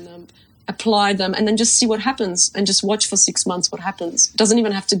design them, apply them, and then just see what happens and just watch for 6 months what happens. It doesn't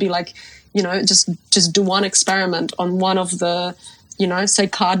even have to be like, just do one experiment on one of the, say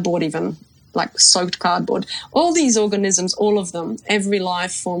cardboard, even like soaked cardboard. All these organisms, all of them, every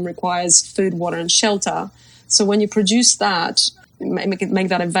life form requires food, water and shelter. So when you produce that, make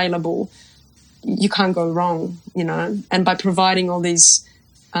that available, you can't go wrong, and by providing all these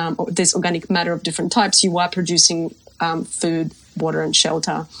this organic matter of different types, you are producing food, water and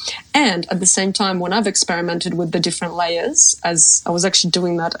shelter. And at the same time, when I've experimented with the different layers, as I was actually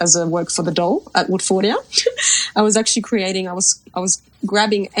doing that as a work for the doll at Woodfordia, I was actually creating, I was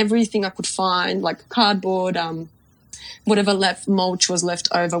grabbing everything I could find, like cardboard, whatever mulch was left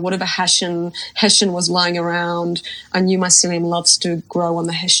over, whatever hessian was lying around. I knew mycelium loves to grow on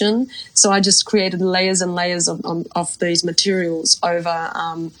the hessian. So I just created layers and layers of these materials over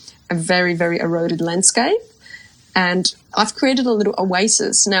a very, very eroded landscape. And I've created a little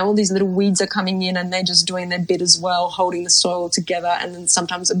oasis. Now all these little weeds are coming in and they're just doing their bit as well, holding the soil together. And then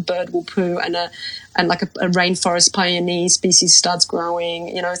sometimes a bird will poo and like a rainforest pioneer species starts growing.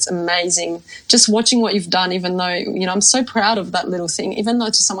 It's amazing. Just watching what you've done, even though, I'm so proud of that little thing, even though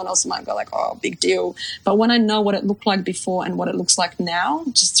to someone else it might go like, oh, big deal. But when I know what it looked like before and what it looks like now,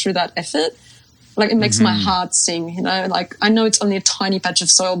 just through that effort, like it makes my heart sing, like I know it's only a tiny patch of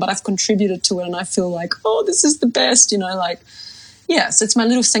soil, but I've contributed to it and I feel like, oh, this is the best, so it's my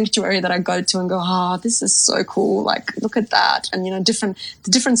little sanctuary that I go to and go, oh, this is so cool. Like, look at that. And, the different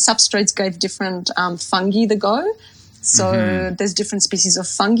substrates gave different fungi the go. So there's different species of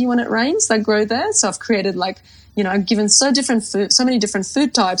fungi when it rains that grow there. So I've created given so many different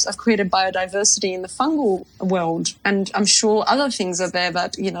food types, I've created biodiversity in the fungal world. And I'm sure other things are there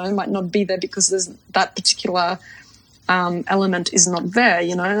that, might not be there because there's that particular element is not there,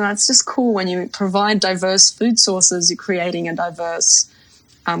 and that's just cool. When you provide diverse food sources, you're creating a diverse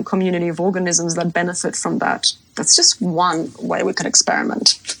community of organisms that benefit from that. That's just one way we could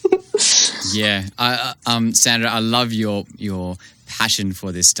experiment. Yeah. Sandra, I love your passion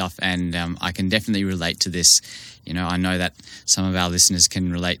for this stuff, and I can definitely relate to this. I know that some of our listeners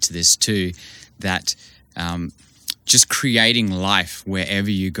can relate to this too, that just creating life wherever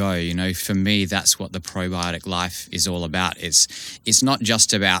you go. For me, that's what the probiotic life is all about. It's not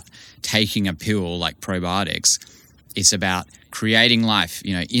just about taking a pill like probiotics. It's about creating life,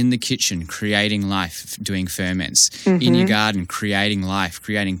 in the kitchen, creating life, doing ferments, in your garden, creating life,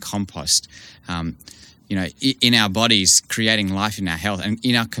 creating compost, in our bodies, creating life in our health, and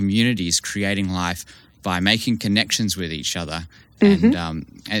in our communities, creating life by making connections with each other. And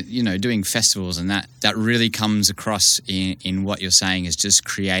doing festivals, and that really comes across in what you're saying, is just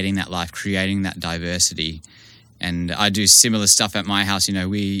creating that life, creating that diversity. And I do similar stuff at my house.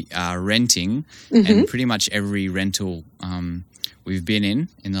 We are renting, and pretty much every rental we've been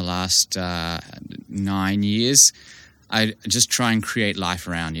in the last 9 years, I just try and create life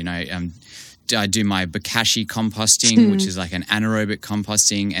around. I do my bokashi composting, which is like an anaerobic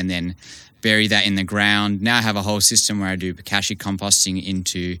composting, and then bury that in the ground. Now I have a whole system where I do bokashi composting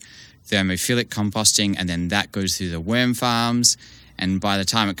into thermophilic composting, and then that goes through the worm farms. And by the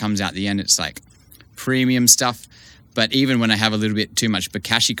time it comes out the end, it's like premium stuff. But even when I have a little bit too much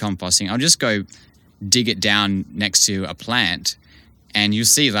bokashi composting, I'll just go dig it down next to a plant, and you'll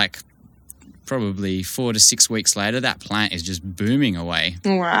see like probably 4 to 6 weeks later, that plant is just booming away.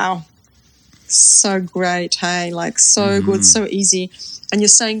 Wow. So great, hey, like so good, so easy. And you're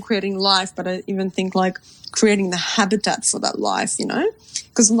saying creating life, but I even think like creating the habitat for that life,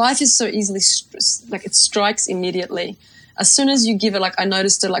 because life is so easily, like it strikes immediately. As soon as you give it, like I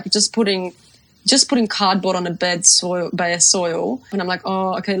noticed it, like just putting cardboard on a bare soil, and I'm like,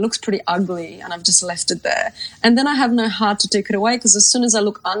 oh, okay, it looks pretty ugly, and I've just left it there. And then I have no heart to take it away, because as soon as I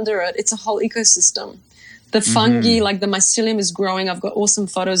look under it, it's a whole ecosystem. The fungi, like the mycelium is growing. I've got awesome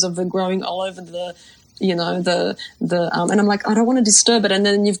photos of it growing all over and I'm like, I don't want to disturb it. And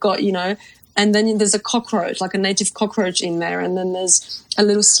then you've got, and then there's a cockroach, like a native cockroach in there. And then there's a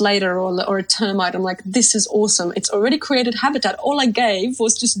little slater or a termite. I'm like, this is awesome. It's already created habitat. All I gave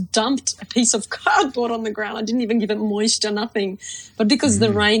was just dumped a piece of cardboard on the ground. I didn't even give it moisture, nothing. But because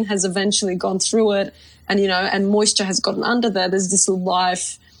the rain has eventually gone through it and moisture has gotten under there, there's this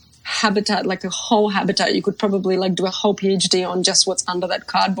life habitat, like a whole habitat. You could probably like do a whole PhD on just what's under that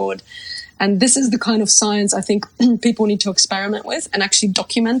cardboard. And this is the kind of science I think people need to experiment with and actually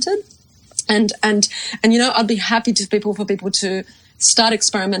document it. And I'd be happy for people to start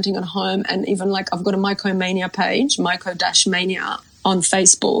experimenting at home. And even like I've got a Mycomania page, Myco-Mania on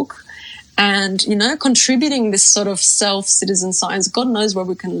Facebook, and, contributing this sort of self-citizen science. God knows where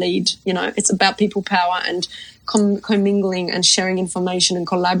we can lead. It's about people power and commingling and sharing information and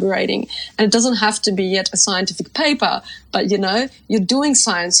collaborating. And it doesn't have to be yet a scientific paper, but, you're doing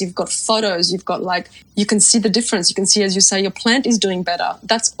science. You've got photos. You've got you can see the difference. You can see, as you say, your plant is doing better.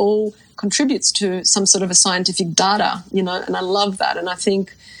 That's all contributes to some sort of a scientific data, and I love that. And I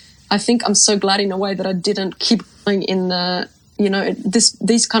think I'm so glad in a way that I didn't keep going in the,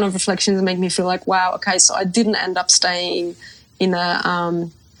 these kind of reflections make me feel like, wow, okay, so I didn't end up staying in a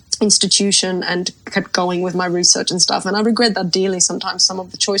institution and kept going with my research and stuff. And I regret that dearly sometimes, some of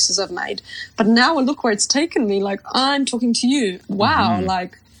the choices I've made. But now I look where it's taken me, like I'm talking to you. Wow,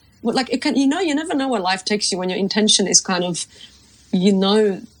 it can, you never know where life takes you when your intention is kind of,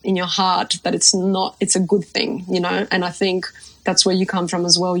 in your heart that it's a good thing, and I think that's where you come from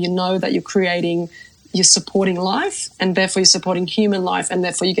as well. That you're supporting life, and therefore you're supporting human life, and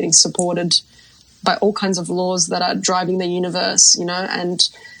therefore you're getting supported by all kinds of laws that are driving the universe,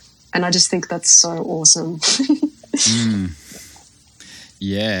 and I just think that's so awesome.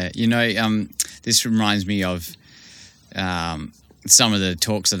 Yeah. This reminds me of some of the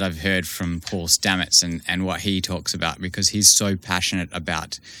talks that I've heard from Paul Stamets and what he talks about, because he's so passionate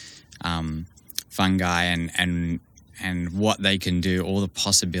about fungi and what they can do, all the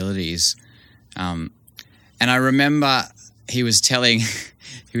possibilities. And I remember he was telling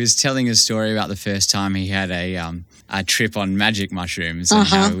a story about the first time he had a trip on magic mushrooms, and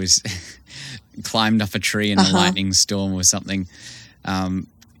how he was climbed up a tree in a lightning storm or something.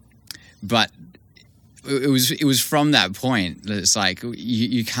 But it was from that point that it's like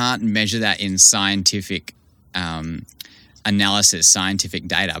you can't measure that in scientific analysis, scientific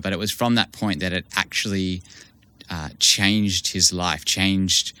data, but it was from that point that it actually changed his life,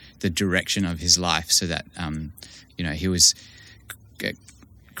 changed the direction of his life, so that he was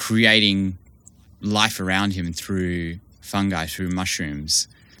creating life around him through fungi, through mushrooms.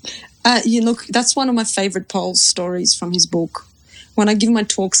 Look, that's one of my favorite Paul's stories from his book. When I give my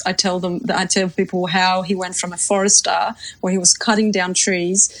talks, I tell people how he went from a forester where he was cutting down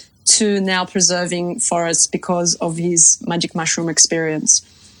trees to now preserving forests because of his magic mushroom experience.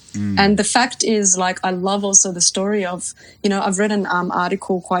 And the fact is, I love also the story of, I've read an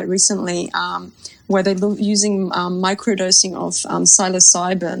article quite recently where they're using microdosing of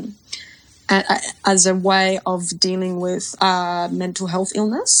psilocybin as a way of dealing with mental health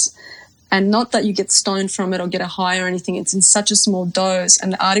illness. And not that you get stoned from it or get a high or anything. It's in such a small dose.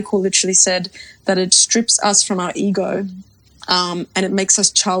 And the article literally said that it strips us from our ego, and it makes us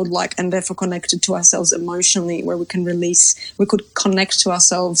childlike and therefore connected to ourselves emotionally, where we could connect to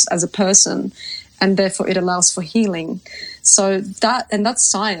ourselves as a person. and therefore it allows for healing. So that's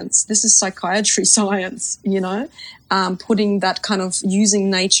science. This is psychiatry science, putting that kind of using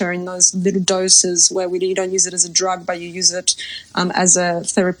nature in those little doses where you don't use it as a drug, but you use it as a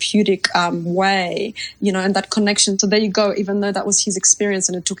therapeutic way, and that connection. So there you go. Even though that was his experience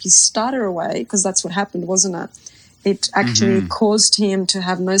and it took his starter away, because that's what happened, wasn't it? It actually caused him to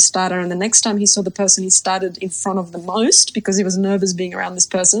have no starter. And the next time he saw the person he started in front of the most, because he was nervous being around this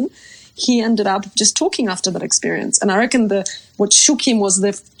person, he ended up just talking after that experience. And I reckon what shook him was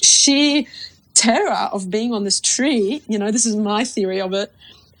the sheer terror of being on this tree. This is my theory of it.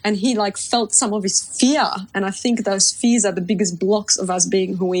 And he felt some of his fear. And I think those fears are the biggest blocks of us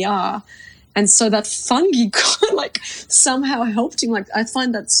being who we are. And so that fungi somehow helped him. I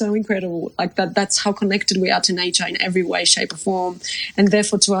find that so incredible. That's how connected we are to nature in every way, shape or form. And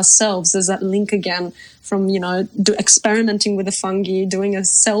therefore to ourselves, there's that link again from, experimenting with the fungi, doing a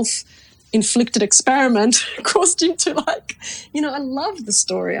self-inflicted experiment caused him to I love the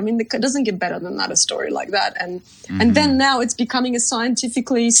story. I mean, it doesn't get better than that, a story like that. And then now it's becoming a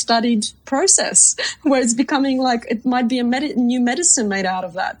scientifically studied process where it's becoming it might be a new medicine made out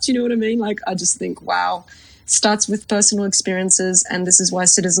of that. Do you know what I mean? I just think, wow, starts with personal experiences. And this is why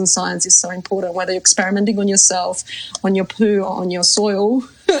citizen science is so important, whether you're experimenting on yourself, on your poo or on your soil.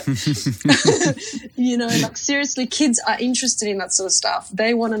 Seriously, kids are interested in that sort of stuff.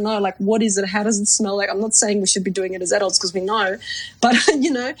 They want to know, what is it? How does it smell like? I'm not saying we should be doing it as adults because we know, but,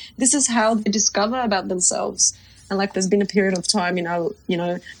 this is how they discover about themselves. And there's been a period of time in our,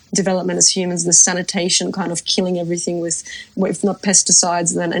 development as humans, the sanitation kind of killing everything with, if not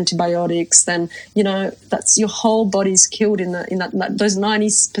pesticides, then antibiotics, then, that's your whole body's killed in that those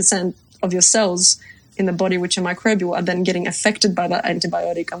 90% of your cells in the body, which are microbial, are then getting affected by that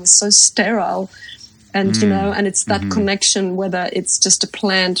antibiotic. And we're so sterile. And, and it's that connection, whether it's just a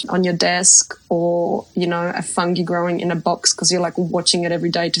plant on your desk or, a fungi growing in a box because you're watching it every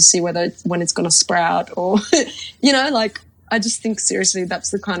day to see when it's going to sprout or, I just think seriously, that's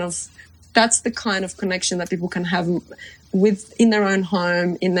the kind of connection that people can have in their own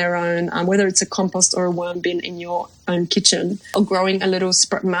home, in their own, whether it's a compost or a worm bin in your own kitchen, or growing a little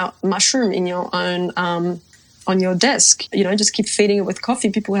mushroom in your own, on your desk. Just keep feeding it with coffee.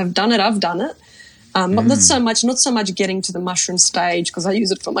 People have done it. I've done it. Not so much getting to the mushroom stage because I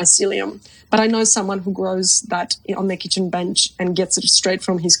use it for mycelium, but I know someone who grows that on their kitchen bench and gets it straight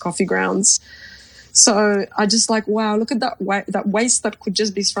from his coffee grounds. So I just wow, look at that waste that could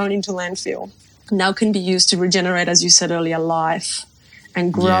just be thrown into landfill now can be used to regenerate, as you said earlier, life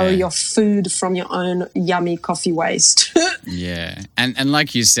and grow your food from your own yummy coffee waste. Yeah. And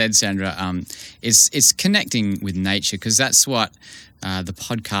like you said, Sandra, it's connecting with nature, because that's what the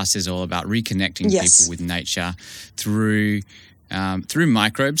podcast is all about, reconnecting people with nature through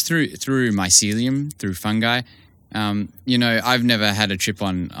microbes, through mycelium, through fungi. I've never had a trip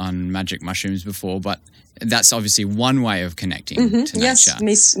on magic mushrooms before, but that's obviously one way of connecting to nature.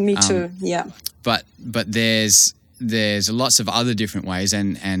 Yes, me too. Yeah. But there's lots of other different ways,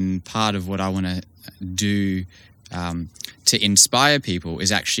 and part of what I want to do to inspire people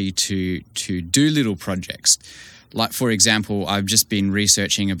is actually to do little projects. Like, for example, I've just been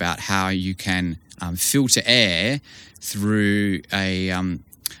researching about how you can filter air through a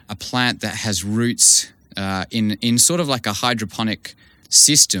plant that has roots in sort of like a hydroponic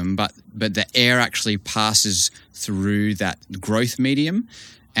system, but the air actually passes through that growth medium,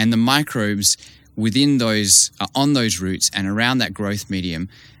 and the microbes within those on those roots and around that growth medium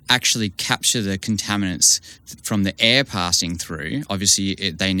actually capture the contaminants from the air passing through. Obviously,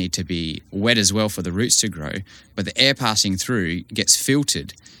 they need to be wet as well for the roots to grow, but the air passing through gets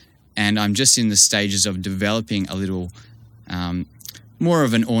filtered. And I'm just in the stages of developing a little, more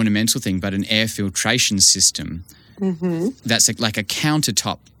of an ornamental thing, but an air filtration system. That's like a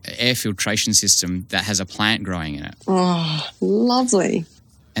countertop air filtration system that has a plant growing in it. Oh, lovely.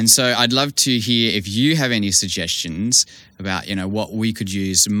 And so I'd love to hear if you have any suggestions about, what we could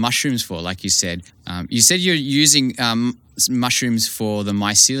use mushrooms for. Like you said you're using mushrooms for the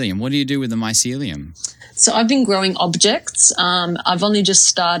mycelium. What do you do with the mycelium? So I've been growing objects. I've only just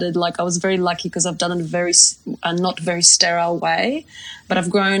started. I was very lucky because I've done it a not very sterile way. But I've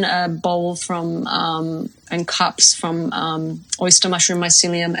grown a bowl from and cups from oyster mushroom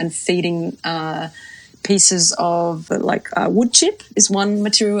mycelium, and feeding pieces of wood chip is one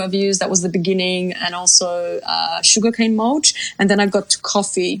material I've used. That was the beginning, and also sugarcane mulch. And then I got to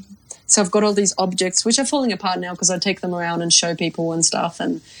coffee. So I've got all these objects, which are falling apart now because I take them around and show people and stuff.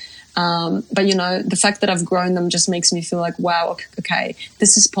 And but the fact that I've grown them just makes me feel like, wow, okay,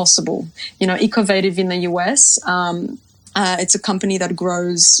 this is possible. Ecovative in the US It's a company that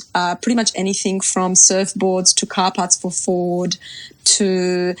grows pretty much anything from surfboards to car parts for Ford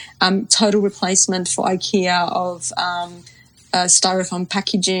to total replacement for IKEA of styrofoam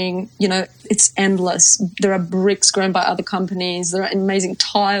packaging. You know, it's endless. There are bricks grown by other companies. There are amazing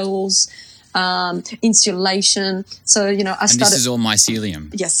tiles, insulation. So, you know, I started... And this is all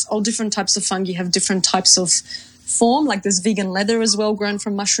mycelium? Yes, all different types of fungi have different types of form. Like there's vegan leather as well grown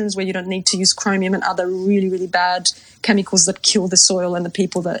from mushrooms where you don't need to use chromium and other really, really bad chemicals that kill the soil and the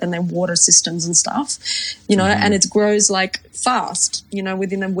people and their water systems and stuff, you know, and it grows like fast, you know,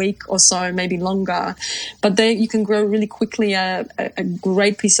 within a week or so, maybe longer. But there you can grow really quickly a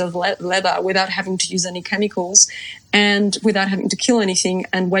great piece of leather without having to use any chemicals and without having to kill anything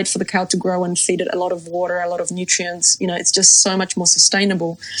and wait for the cow to grow and feed it a lot of water, a lot of nutrients. You know, it's just so much more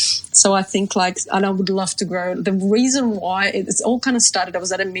sustainable. So I think and I would love to grow. The reason why it's all kind of started, I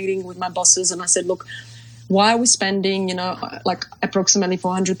was at a meeting with my bosses and I said, look, why are we spending, you know, like approximately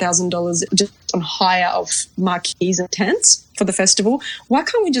 $400,000 just on hire of marquees and tents for the festival? Why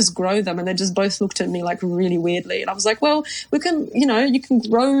can't we just grow them? And they just both looked at me like really weirdly. And I was like, well, we can, you know, you can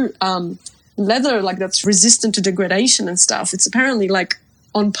grow leather like that's resistant to degradation and stuff. It's apparently like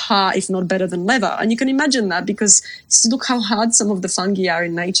on par, if not better than leather. And you can imagine that because look how hard some of the fungi are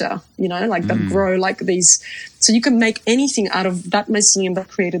in nature, you know, like that grow like these. So you can make anything out of that mycelium that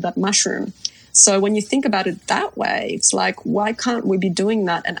created that mushroom. So when you think about it that way, it's like, why can't we be doing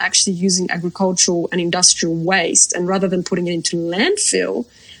that and actually using agricultural and industrial waste? And rather than putting it into landfill,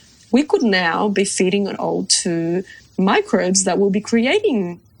 we could now be feeding it all to microbes that will be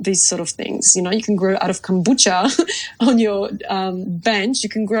creating these sort of things. You know, you can grow out of kombucha on your bench. You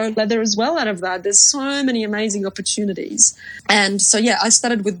can grow leather as well out of that. There's so many amazing opportunities. And so, yeah, I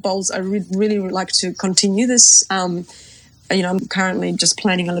started with bowls. I really would like to continue this. You know, I'm currently just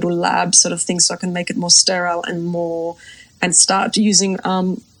planning a little lab sort of thing so I can make it more sterile and start using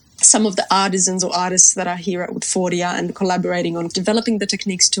some of the artisans or artists that are here at Woodfordia and collaborating on developing the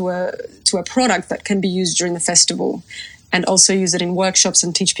techniques to a product that can be used during the festival and also use it in workshops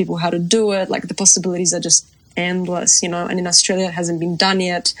and teach people how to do it. Like the possibilities are just endless, you know, and in Australia it hasn't been done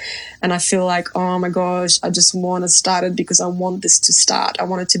yet. And I feel like, oh my gosh, I just want to start it because I want this to start. I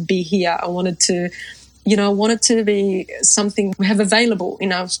want it to be here. I want it to... You know, I want it to be something we have available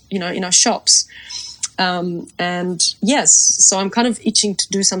in our, you know, in our shops. And yes, so I'm kind of itching to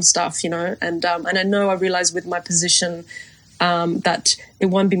do some stuff, you know, and I know I realize with my position that it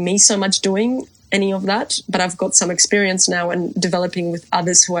won't be me so much doing any of that, but I've got some experience now and developing with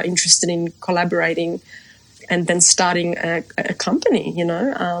others who are interested in collaborating and then starting a company, you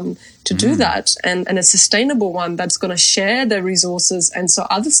know, to do that and a sustainable one that's going to share their resources and so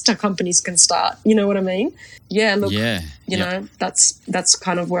other companies can start, you know what I mean? Yeah, look, you know, that's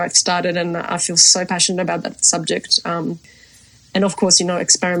kind of where I've started and I feel so passionate about that subject. And of course, you know,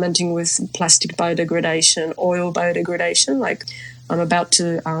 experimenting with plastic biodegradation, oil biodegradation, like I'm about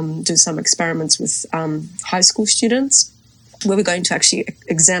to do some experiments with high school students where we're going to actually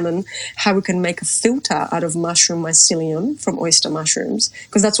examine how we can make a filter out of mushroom mycelium from oyster mushrooms,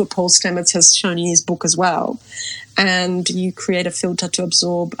 because that's what Paul Stamets has shown in his book as well. And you create a filter to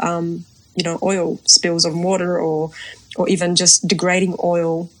absorb, you know, oil spills of water or even just degrading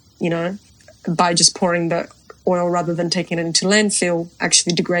oil, you know, by just pouring the oil rather than taking it into landfill,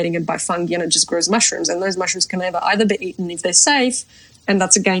 actually degrading it by fungi and it just grows mushrooms. And those mushrooms can either be eaten if they're safe, and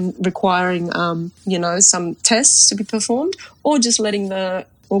that's, again, requiring, you know, some tests to be performed, or just letting the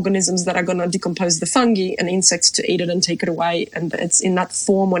organisms that are going to decompose the fungi and insects to eat it and take it away. And it's in that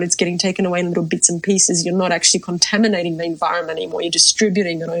form when it's getting taken away in little bits and pieces, you're not actually contaminating the environment anymore. You're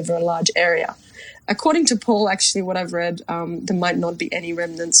distributing it over a large area. According to Paul, actually, what I've read, there might not be any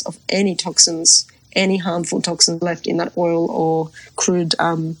remnants of any toxins, any harmful toxins left in that oil or crude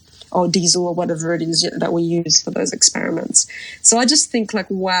or diesel or whatever it is that we use for those experiments. So I just think like,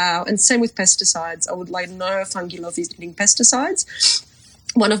 wow. And same with pesticides. I would like no fungi love is eating pesticides.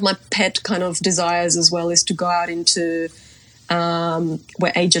 One of my pet kind of desires as well is to go out into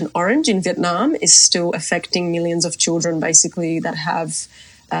where Agent Orange in Vietnam is still affecting millions of children basically that have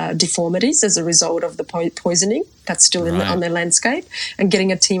deformities as a result of the poisoning that's still on their landscape, and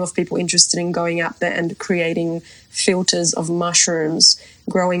getting a team of people interested in going out there and creating filters of mushrooms,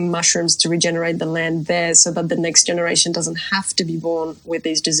 growing mushrooms to regenerate the land there so that the next generation doesn't have to be born with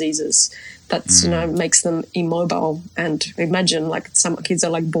these diseases. That's, you know, makes them immobile. And imagine like some kids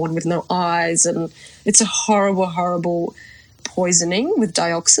are like born with no eyes, and it's a horrible, horrible poisoning with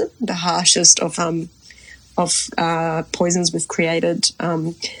dioxin, the harshest of poisons we've created.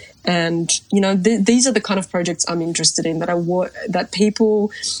 And, you know, these are the kind of projects I'm interested in, that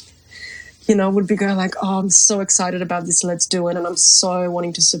people, would be going like, oh, I'm so excited about this, let's do it. And I'm so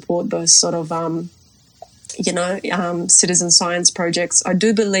wanting to support those sort of, citizen science projects. I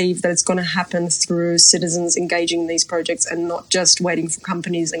do believe that it's going to happen through citizens engaging in these projects and not just waiting for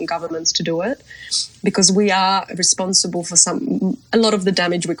companies and governments to do it, because we are responsible for a lot of the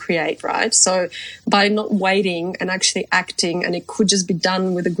damage we create, right? So by not waiting and actually acting, and it could just be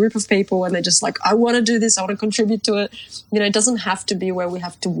done with a group of people and they're just like, I want to do this, I want to contribute to it. It doesn't have to be where we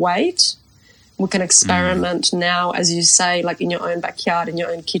have to wait. We can experiment now, as you say, like in your own backyard, in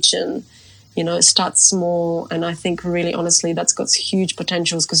your own kitchen. Start small. And I think really honestly that's got huge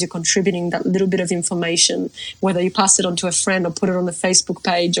potentials, because you're contributing that little bit of information, whether you pass it on to a friend or put it on the Facebook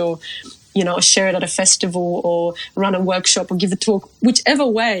page or, share it at a festival or run a workshop or give a talk, whichever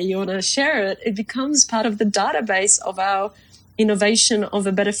way you want to share it, it becomes part of the database of our innovation of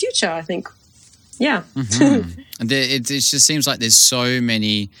a better future, I think. Yeah. Mm-hmm. It just seems like there's so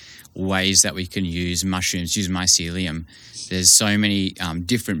many ways that we can use mushrooms, use mycelium. There's so many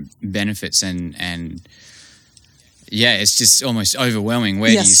different benefits and yeah, it's just almost overwhelming.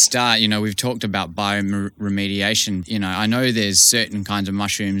 Where do you start? We've talked about bioremediation. I know there's certain kinds of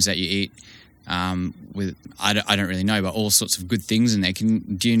mushrooms that you eat with, I don't really know, but all sorts of good things in there.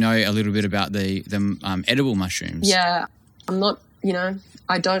 Do you know a little bit about the edible mushrooms? Yeah, I'm not,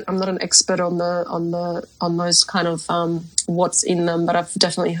 I'm not an expert on those kind of what's in them, but I've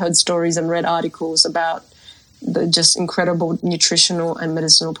definitely heard stories and read articles about the just incredible nutritional and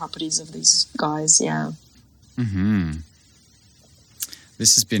medicinal properties of these guys. Yeah. Mm-hmm.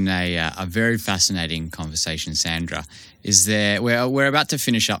 This has been a very fascinating conversation, Sandra. We're about to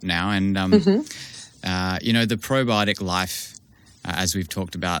finish up now, and the probiotic life, as we've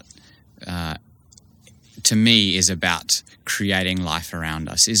talked about, to me is about creating life around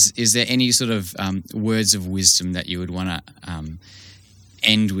us. Is there any sort of words of wisdom that you would want to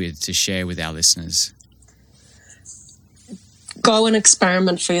end with to share with our listeners? Go and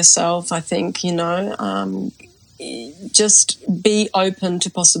experiment for yourself, I think, just be open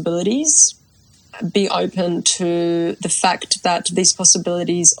to possibilities, be open to the fact that these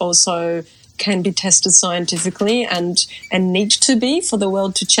possibilities also can be tested scientifically and need to be for the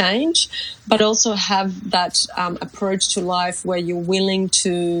world to change, but also have that approach to life where you're willing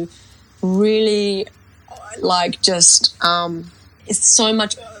to really it's so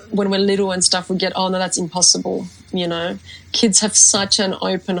much when we're little and stuff, we get, oh no, that's impossible. Kids have such an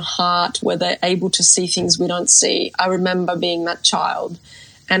open heart where they're able to see things we don't see. I remember being that child,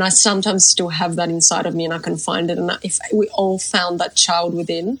 and I sometimes still have that inside of me, and I can find it. And if we all found that child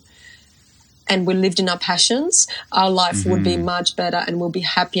within and we lived in our passions, our life would be much better, and we'll be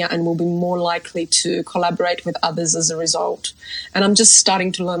happier, and we'll be more likely to collaborate with others as a result. And I'm just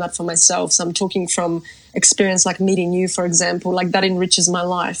starting to learn that for myself. So I'm talking from experience like meeting you, for example, like that enriches my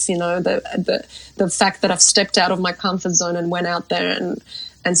life. The fact that I've stepped out of my comfort zone and went out there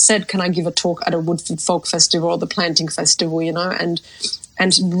and said, can I give a talk at a Woodford Folk Festival or the Planting Festival, and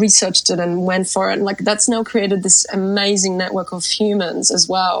researched it and went for it. And that's now created this amazing network of humans as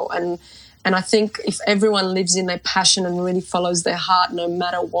well. And I think if everyone lives in their passion and really follows their heart no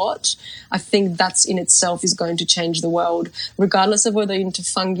matter what, I think that's in itself is going to change the world, regardless of whether you're into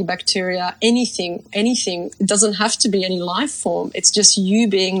fungi, bacteria, anything. It doesn't have to be any life form. It's just you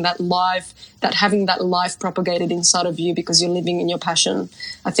being that life, that having that life propagated inside of you because you're living in your passion.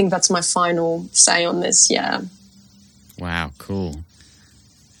 I think that's my final say on this, yeah. Wow, cool.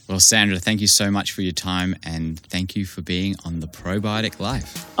 Well, Sandra, thank you so much for your time, and thank you for being on The Probiotic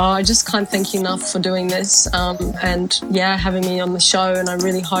Life. Oh, I just can't thank you enough for doing this and having me on the show. And I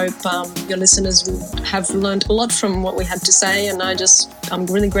really hope your listeners will have learned a lot from what we had to say. And I'm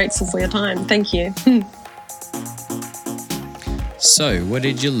really grateful for your time. Thank you. So, what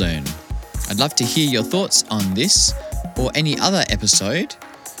did you learn? I'd love to hear your thoughts on this or any other episode.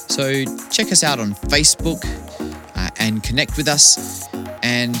 So check us out on Facebook and connect with us.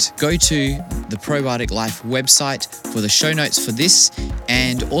 And go to the Probiotic Life website for the show notes for this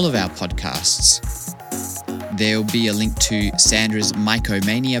and all of our podcasts. There'll be a link to Sandra's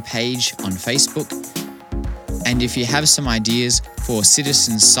Mycomania page on Facebook. And if you have some ideas for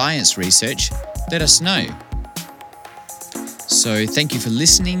citizen science research, let us know. So thank you for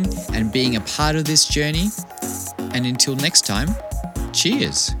listening and being a part of this journey. And until next time,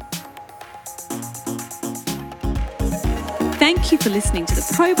 cheers. Thank you for listening to The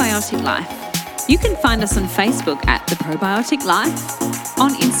Probiotic Life. You can find us on Facebook at The Probiotic Life,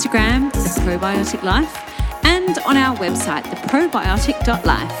 on Instagram, The Probiotic Life, and on our website,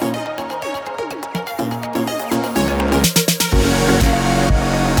 theprobiotic.life.